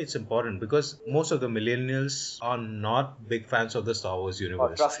 That's why it's important, because most of the millennials are not big fans of the Star Wars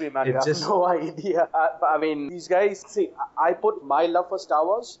universe. Trust me, man, you have no idea. I mean, these guys, see, I put my love for Star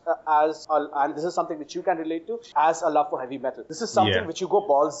Wars as and this is something which you can relate to, as a love for heavy metal. This is something which you go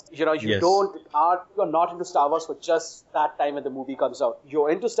balls. You Yes. you're not into Star Wars for just that time when the movie comes out. You're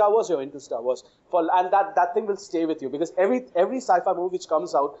into Star Wars. You're into Star Wars. And that thing will stay with you, because every sci-fi movie which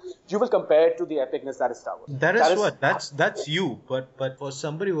comes out, you will compare it to the epicness that is Star Wars. That's you. But for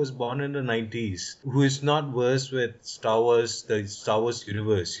somebody who was born in the 90s, who is not versed with Star Wars, the Star Wars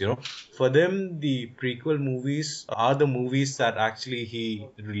universe, for them the prequel movies are the movies that actually he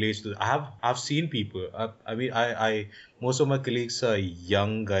relates to. I've seen people. I most of my colleagues are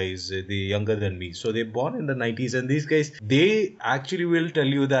young guys. They're younger than me, so they're born in the 90s, and these guys, they actually will tell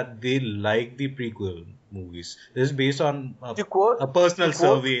you that they like the prequel movies. This is based on a personal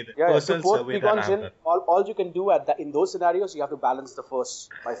survey. Personal survey that I have done. All you can do in those scenarios, you have to balance the Force,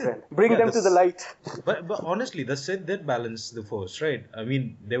 my friend. Bring them to the light. But honestly, the Sith did balance the Force, right? I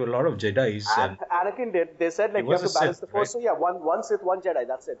mean, there were a lot of Jedis. And Anakin did. They said you have to balance the Force. Right? So yeah, one Sith, one Jedi.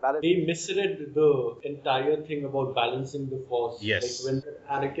 That's it. Balance. They misread the entire thing about balancing the Force. Yes. Like when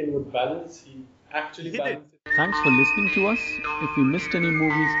Anakin would balance, he actually balanced it. Thanks for listening to us. If we missed any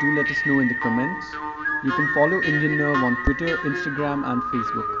movies, do let us know in the comments. You can follow Indian Nerve on Twitter, Instagram and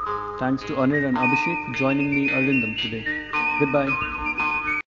Facebook. Thanks to Anir and Abhishek for joining me, Arindam, today. Goodbye.